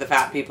attention to the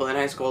fat people in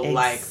high school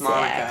like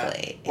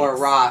Monica. Or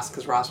Ross,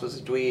 because Ross was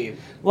a dweeb.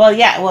 Well,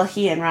 yeah,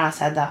 he and Ross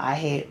had the I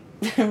Hate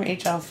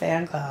Rachel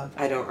fan club.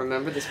 I don't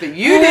remember this, but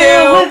you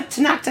do.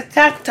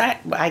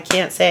 I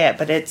can't say it,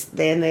 but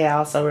they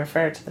also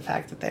refer to the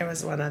fact that there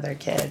was one other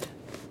kid,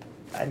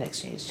 an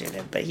exchange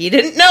student, but he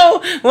didn't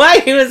know why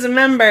he was a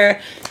member.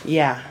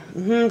 Yeah.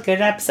 Good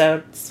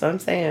episode. That's what I'm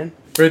saying.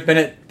 Ruth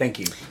Bennett, thank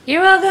you.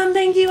 You're welcome.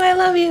 Thank you. I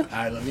love you.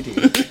 I love you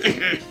too.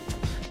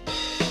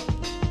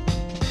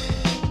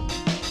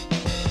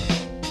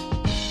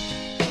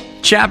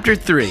 Chapter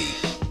 3.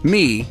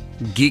 Me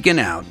geeking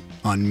out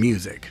on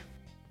music.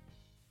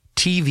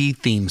 TV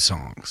theme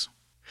songs.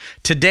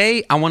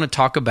 Today, I want to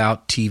talk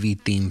about TV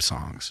theme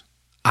songs.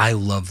 I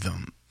love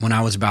them. When I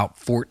was about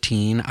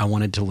 14, I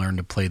wanted to learn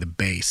to play the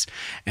bass,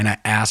 and I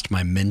asked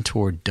my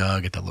mentor,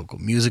 Doug, at the local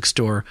music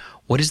store,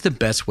 what is the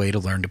best way to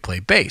learn to play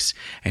bass?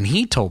 And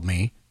he told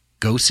me,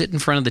 go sit in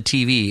front of the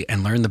TV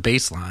and learn the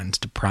bass lines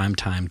to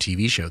primetime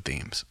TV show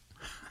themes.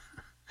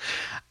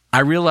 I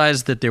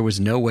realized that there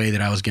was no way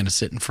that I was going to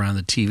sit in front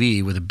of the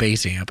TV with a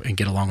bass amp and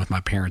get along with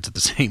my parents at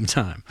the same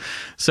time.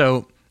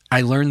 So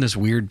I learned this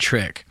weird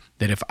trick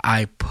that if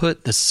I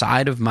put the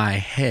side of my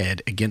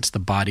head against the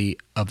body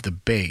of the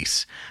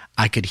bass,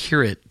 I could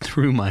hear it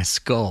through my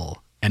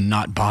skull and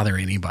not bother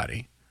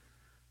anybody.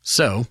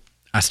 So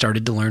I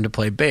started to learn to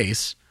play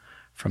bass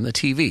from the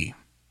TV.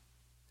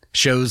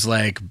 Shows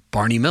like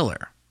Barney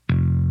Miller,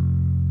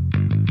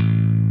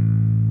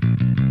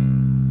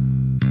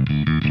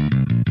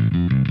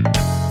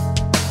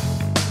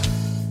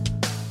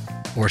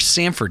 or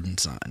Sanford and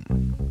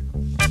Son,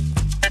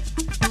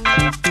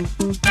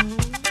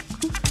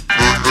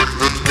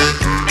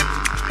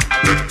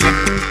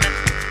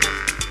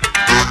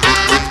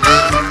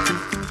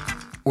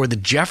 or the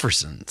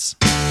Jeffersons.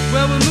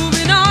 Well, we're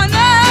moving on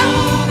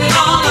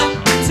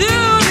up to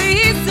the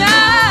east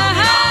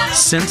side.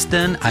 Since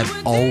then,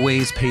 I've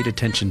always paid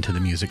attention to the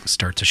music that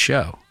starts a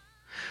show.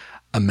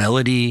 a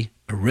melody,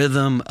 a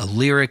rhythm, a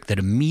lyric that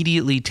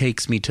immediately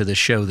takes me to the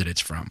show that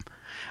it's from.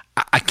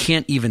 I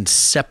can't even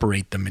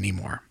separate them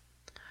anymore.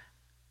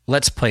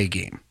 Let's play a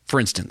game. For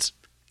instance,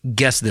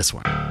 guess this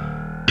one.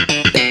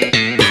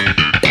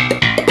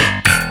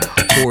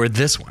 Or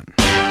this one.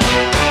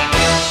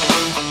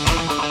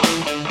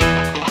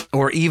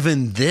 Or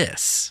even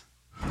this.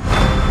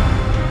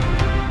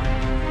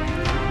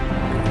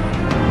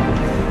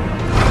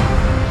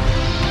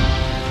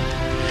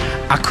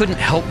 I couldn't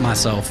help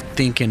myself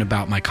thinking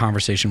about my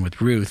conversation with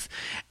Ruth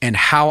and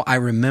how I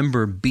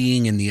remember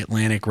being in the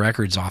Atlantic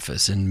Records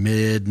office in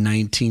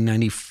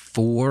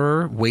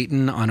mid-1994,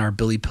 waiting on our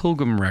Billy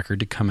Pilgrim record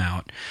to come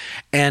out,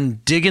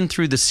 and digging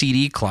through the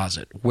CD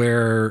closet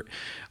where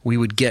we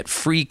would get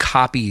free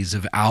copies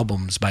of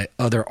albums by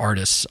other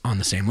artists on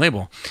the same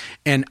label.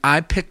 And I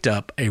picked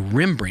up a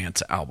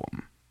Rembrandt's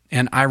album.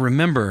 And I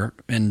remember,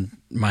 and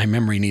my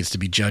memory needs to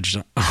be judged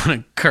on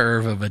a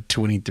curve of a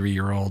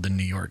 23-year-old in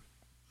New York,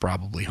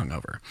 probably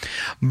hungover.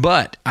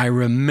 But I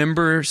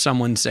remember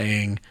someone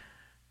saying,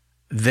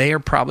 they are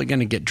probably going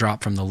to get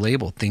dropped from the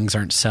label. Things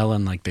aren't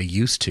selling like they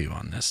used to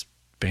on this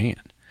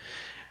band.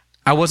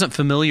 I wasn't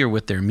familiar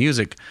with their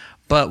music,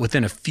 but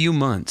within a few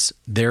months,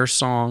 their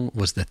song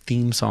was the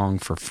theme song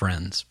for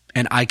Friends.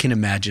 And I can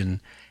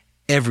imagine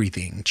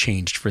everything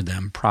changed for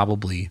them,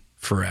 probably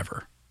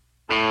forever.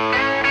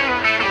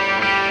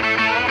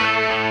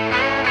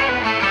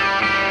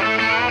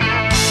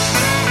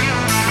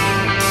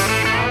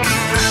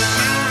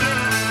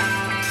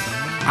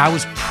 I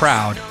was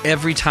proud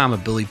every time a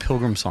Billy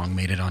Pilgrim song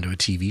made it onto a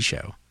TV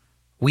show.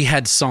 We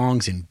had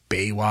songs in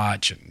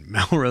Baywatch and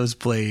Melrose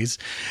Place,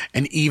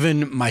 and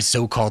even My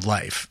So-Called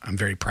Life. I'm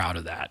very proud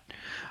of that.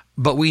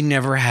 But we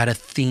never had a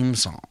theme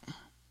song.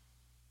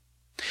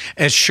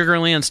 As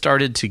Sugarland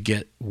started to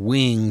get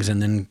wings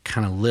and then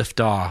kind of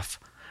lift off,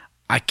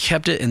 I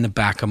kept it in the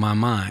back of my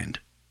mind,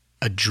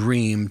 a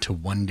dream to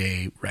one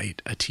day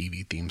write a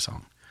TV theme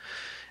song.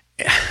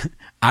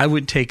 I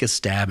would take a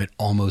stab at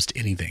almost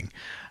anything.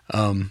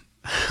 I'm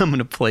going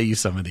to play you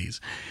some of these.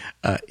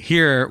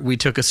 Here, we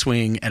took a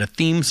swing at a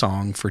theme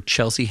song for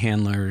Chelsea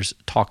Handler's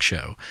talk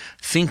show,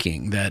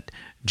 thinking that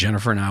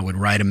Jennifer and I would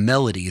write a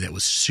melody that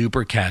was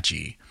super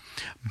catchy,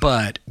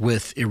 but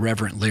with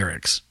irreverent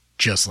lyrics,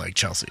 just like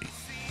Chelsea.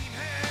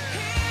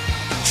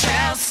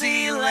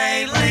 Chelsea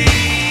lately,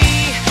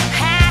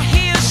 high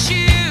heel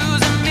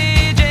shoes and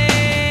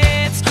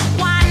midgets,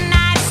 one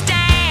night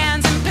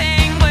stands and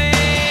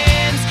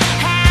penguins.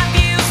 Have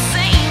you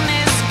seen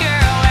this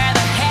girl? Where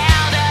the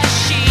hell does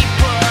she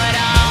put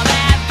all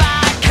that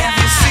vodka? Have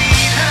you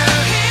seen her?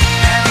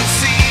 Have you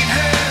seen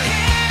her?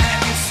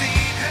 Have you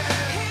seen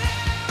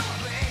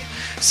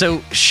her?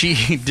 So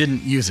she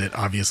didn't use it,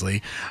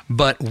 obviously,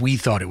 but we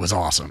thought it was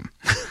awesome.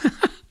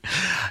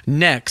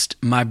 Next,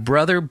 my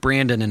brother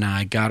Brandon and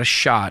I got a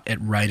shot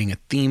at writing a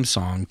theme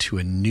song to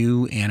a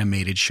new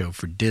animated show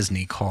for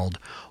Disney called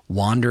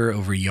Wander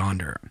Over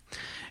Yonder.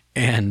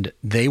 And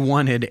they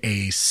wanted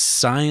a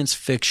science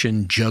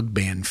fiction jug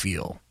band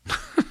feel.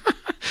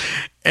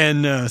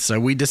 And so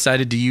we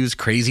decided to use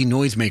crazy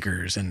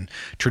noisemakers and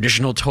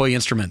traditional toy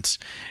instruments.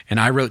 And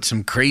I wrote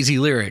some crazy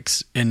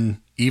lyrics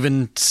and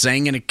even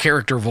sang in a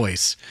character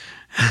voice.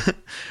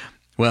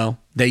 Well,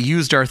 they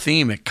used our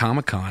theme at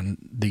Comic-Con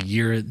the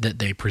year that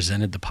they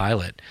presented the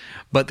pilot,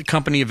 but the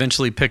company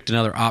eventually picked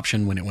another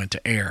option when it went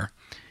to air.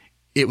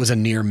 It was a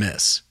near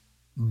miss,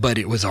 but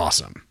it was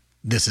awesome.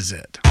 This is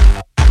it.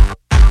 Swimming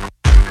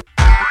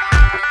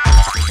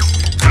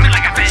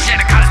like a fish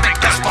in a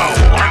cosmic dust bowl.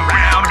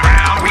 Round,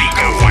 round we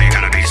go. Why you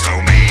gotta be so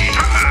mean?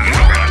 You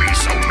don't gotta be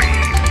so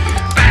mean.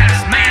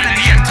 Baddest man in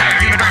the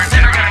entire universe,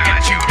 never gonna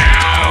get you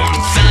down.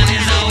 Sun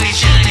is always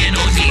shining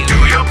on me. Do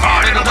your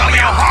part, it'll double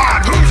your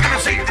heart. Who's gonna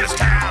save this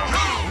town?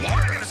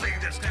 Who's gonna save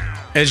this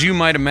town? As you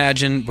might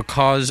imagine,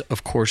 because,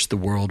 of course, the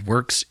world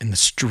works in the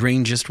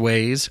strangest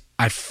ways,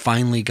 I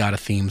finally got a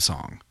theme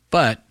song.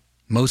 But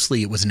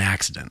mostly it was an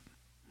accident.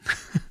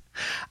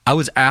 I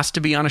was asked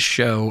to be on a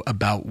show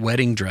about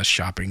wedding dress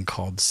shopping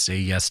called Say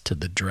Yes to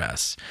the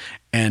Dress.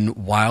 And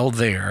while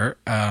there,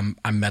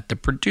 I met the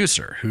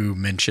producer who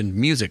mentioned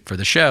music for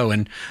the show,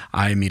 and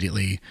I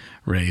immediately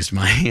raised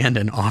my hand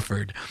and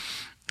offered.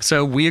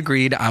 So we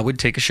agreed I would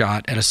take a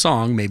shot at a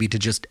song, maybe to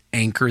just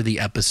anchor the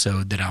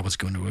episode that I was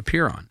going to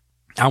appear on.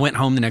 I went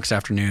home the next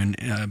afternoon,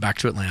 back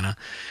to Atlanta,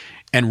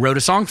 and wrote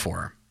a song for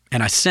her.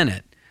 And I sent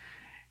it.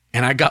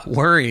 And I got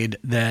worried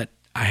that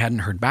I hadn't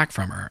heard back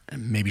from her.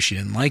 Maybe she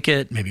didn't like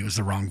it. Maybe it was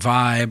the wrong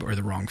vibe or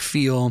the wrong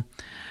feel.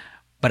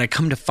 But I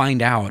come to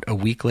find out a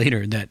week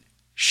later that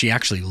she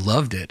actually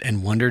loved it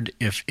and wondered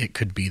if it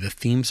could be the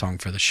theme song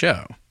for the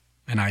show.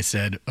 And I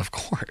said, of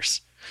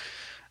course.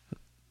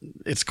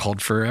 It's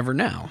called Forever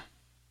Now.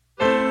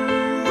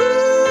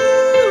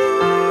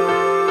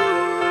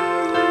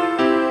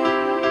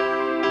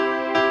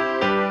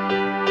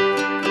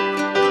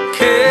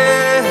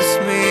 Kiss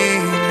me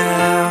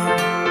now,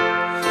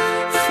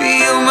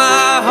 feel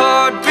my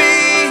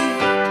heartbeat,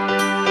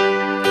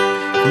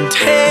 and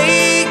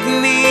take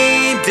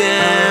me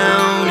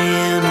down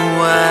in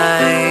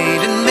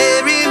white and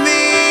marry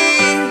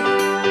me.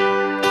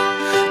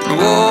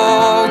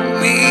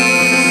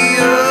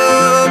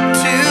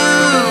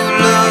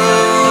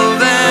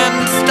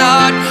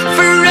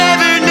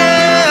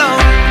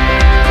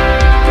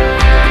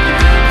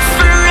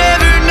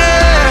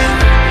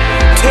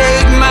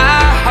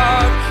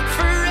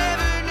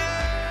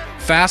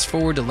 fast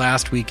forward to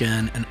last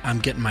weekend, and I'm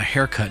getting my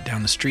hair cut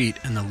down the street,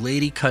 and the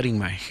lady cutting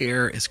my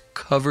hair is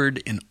covered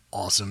in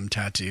awesome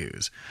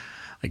tattoos.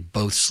 Like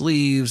both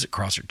sleeves,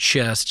 across her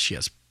chest. She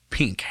has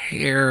pink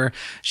hair.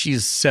 She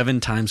is 7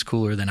 times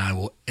cooler than I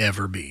will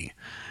ever be.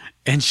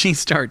 And she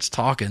starts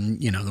talking,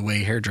 the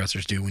way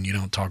hairdressers do when you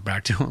don't talk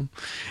back to them.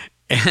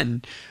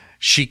 And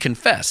she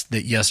confessed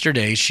that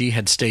yesterday she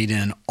had stayed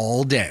in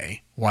all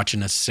day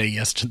watching us Say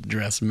Yes to the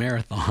Dress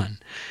marathon.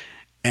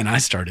 And I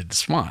started to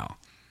smile.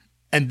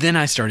 And then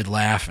I started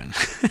laughing.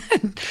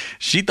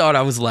 She thought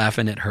I was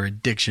laughing at her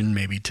addiction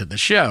maybe to the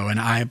show. And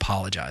I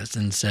apologized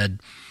and said,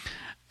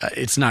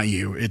 it's not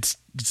you. It's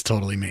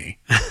totally me.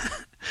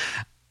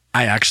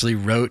 I actually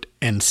wrote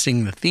and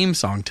sing the theme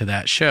song to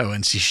that show.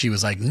 And she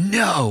was like,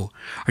 no,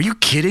 are you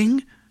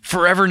kidding?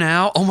 Forever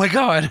Now? Oh my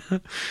God.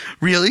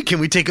 Really?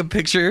 Can we take a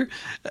picture,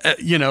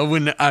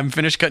 when I'm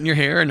finished cutting your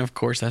hair? And of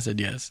course I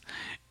said yes.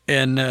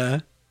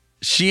 And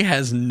she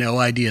has no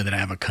idea that I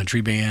have a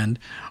country band,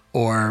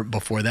 or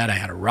before that I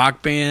had a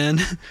rock band.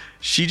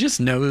 She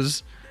just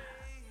knows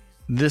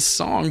this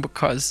song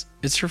because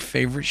it's her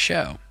favorite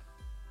show.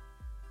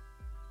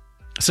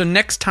 So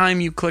next time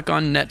you click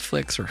on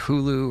Netflix or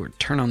Hulu or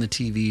turn on the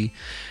TV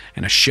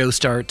and a show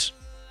starts,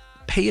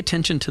 pay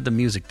attention to the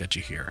music that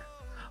you hear.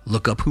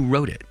 Look up who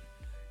wrote it.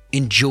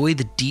 Enjoy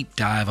the deep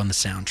dive on the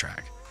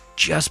soundtrack,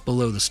 just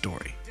below the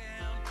story.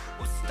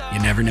 You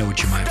never know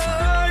what you might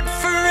find.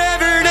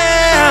 Forever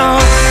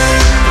now.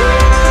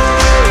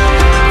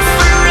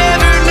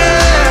 Forever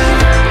now.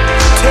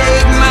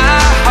 Take my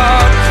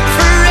heart.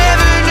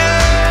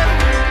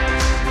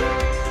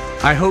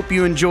 I hope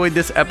you enjoyed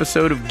this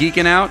episode of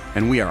Geeking Out,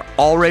 and we are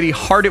already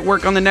hard at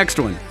work on the next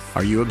one.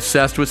 Are you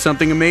obsessed with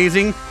something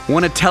amazing?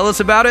 Want to tell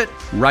us about it?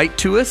 Write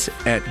to us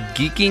at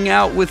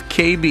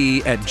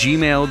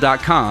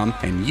geekingoutwithkb@gmail.com,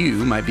 and you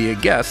might be a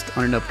guest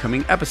on an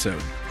upcoming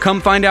episode.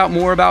 Come find out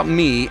more about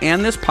me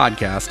and this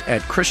podcast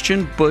at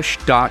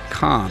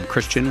christianbush.com.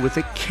 Christian with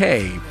a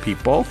K,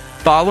 people.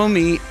 Follow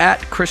me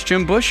at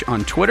Christian Bush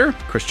on Twitter,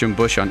 Christian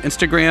Bush on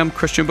Instagram,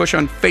 Christian Bush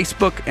on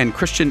Facebook, and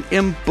Christian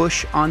M.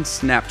 Bush on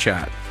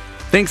Snapchat.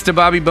 Thanks to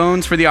Bobby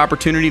Bones for the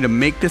opportunity to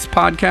make this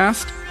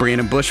podcast,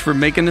 Brandon Bush for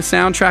making the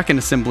soundtrack and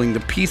assembling the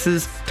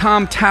pieces,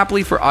 Tom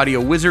Tapley for audio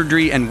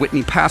wizardry, and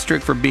Whitney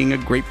Pastrick for being a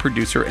great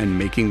producer and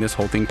making this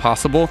whole thing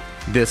possible.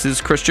 This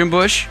is Christian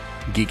Bush,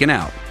 Geeking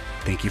Out.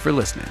 Thank you for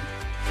listening.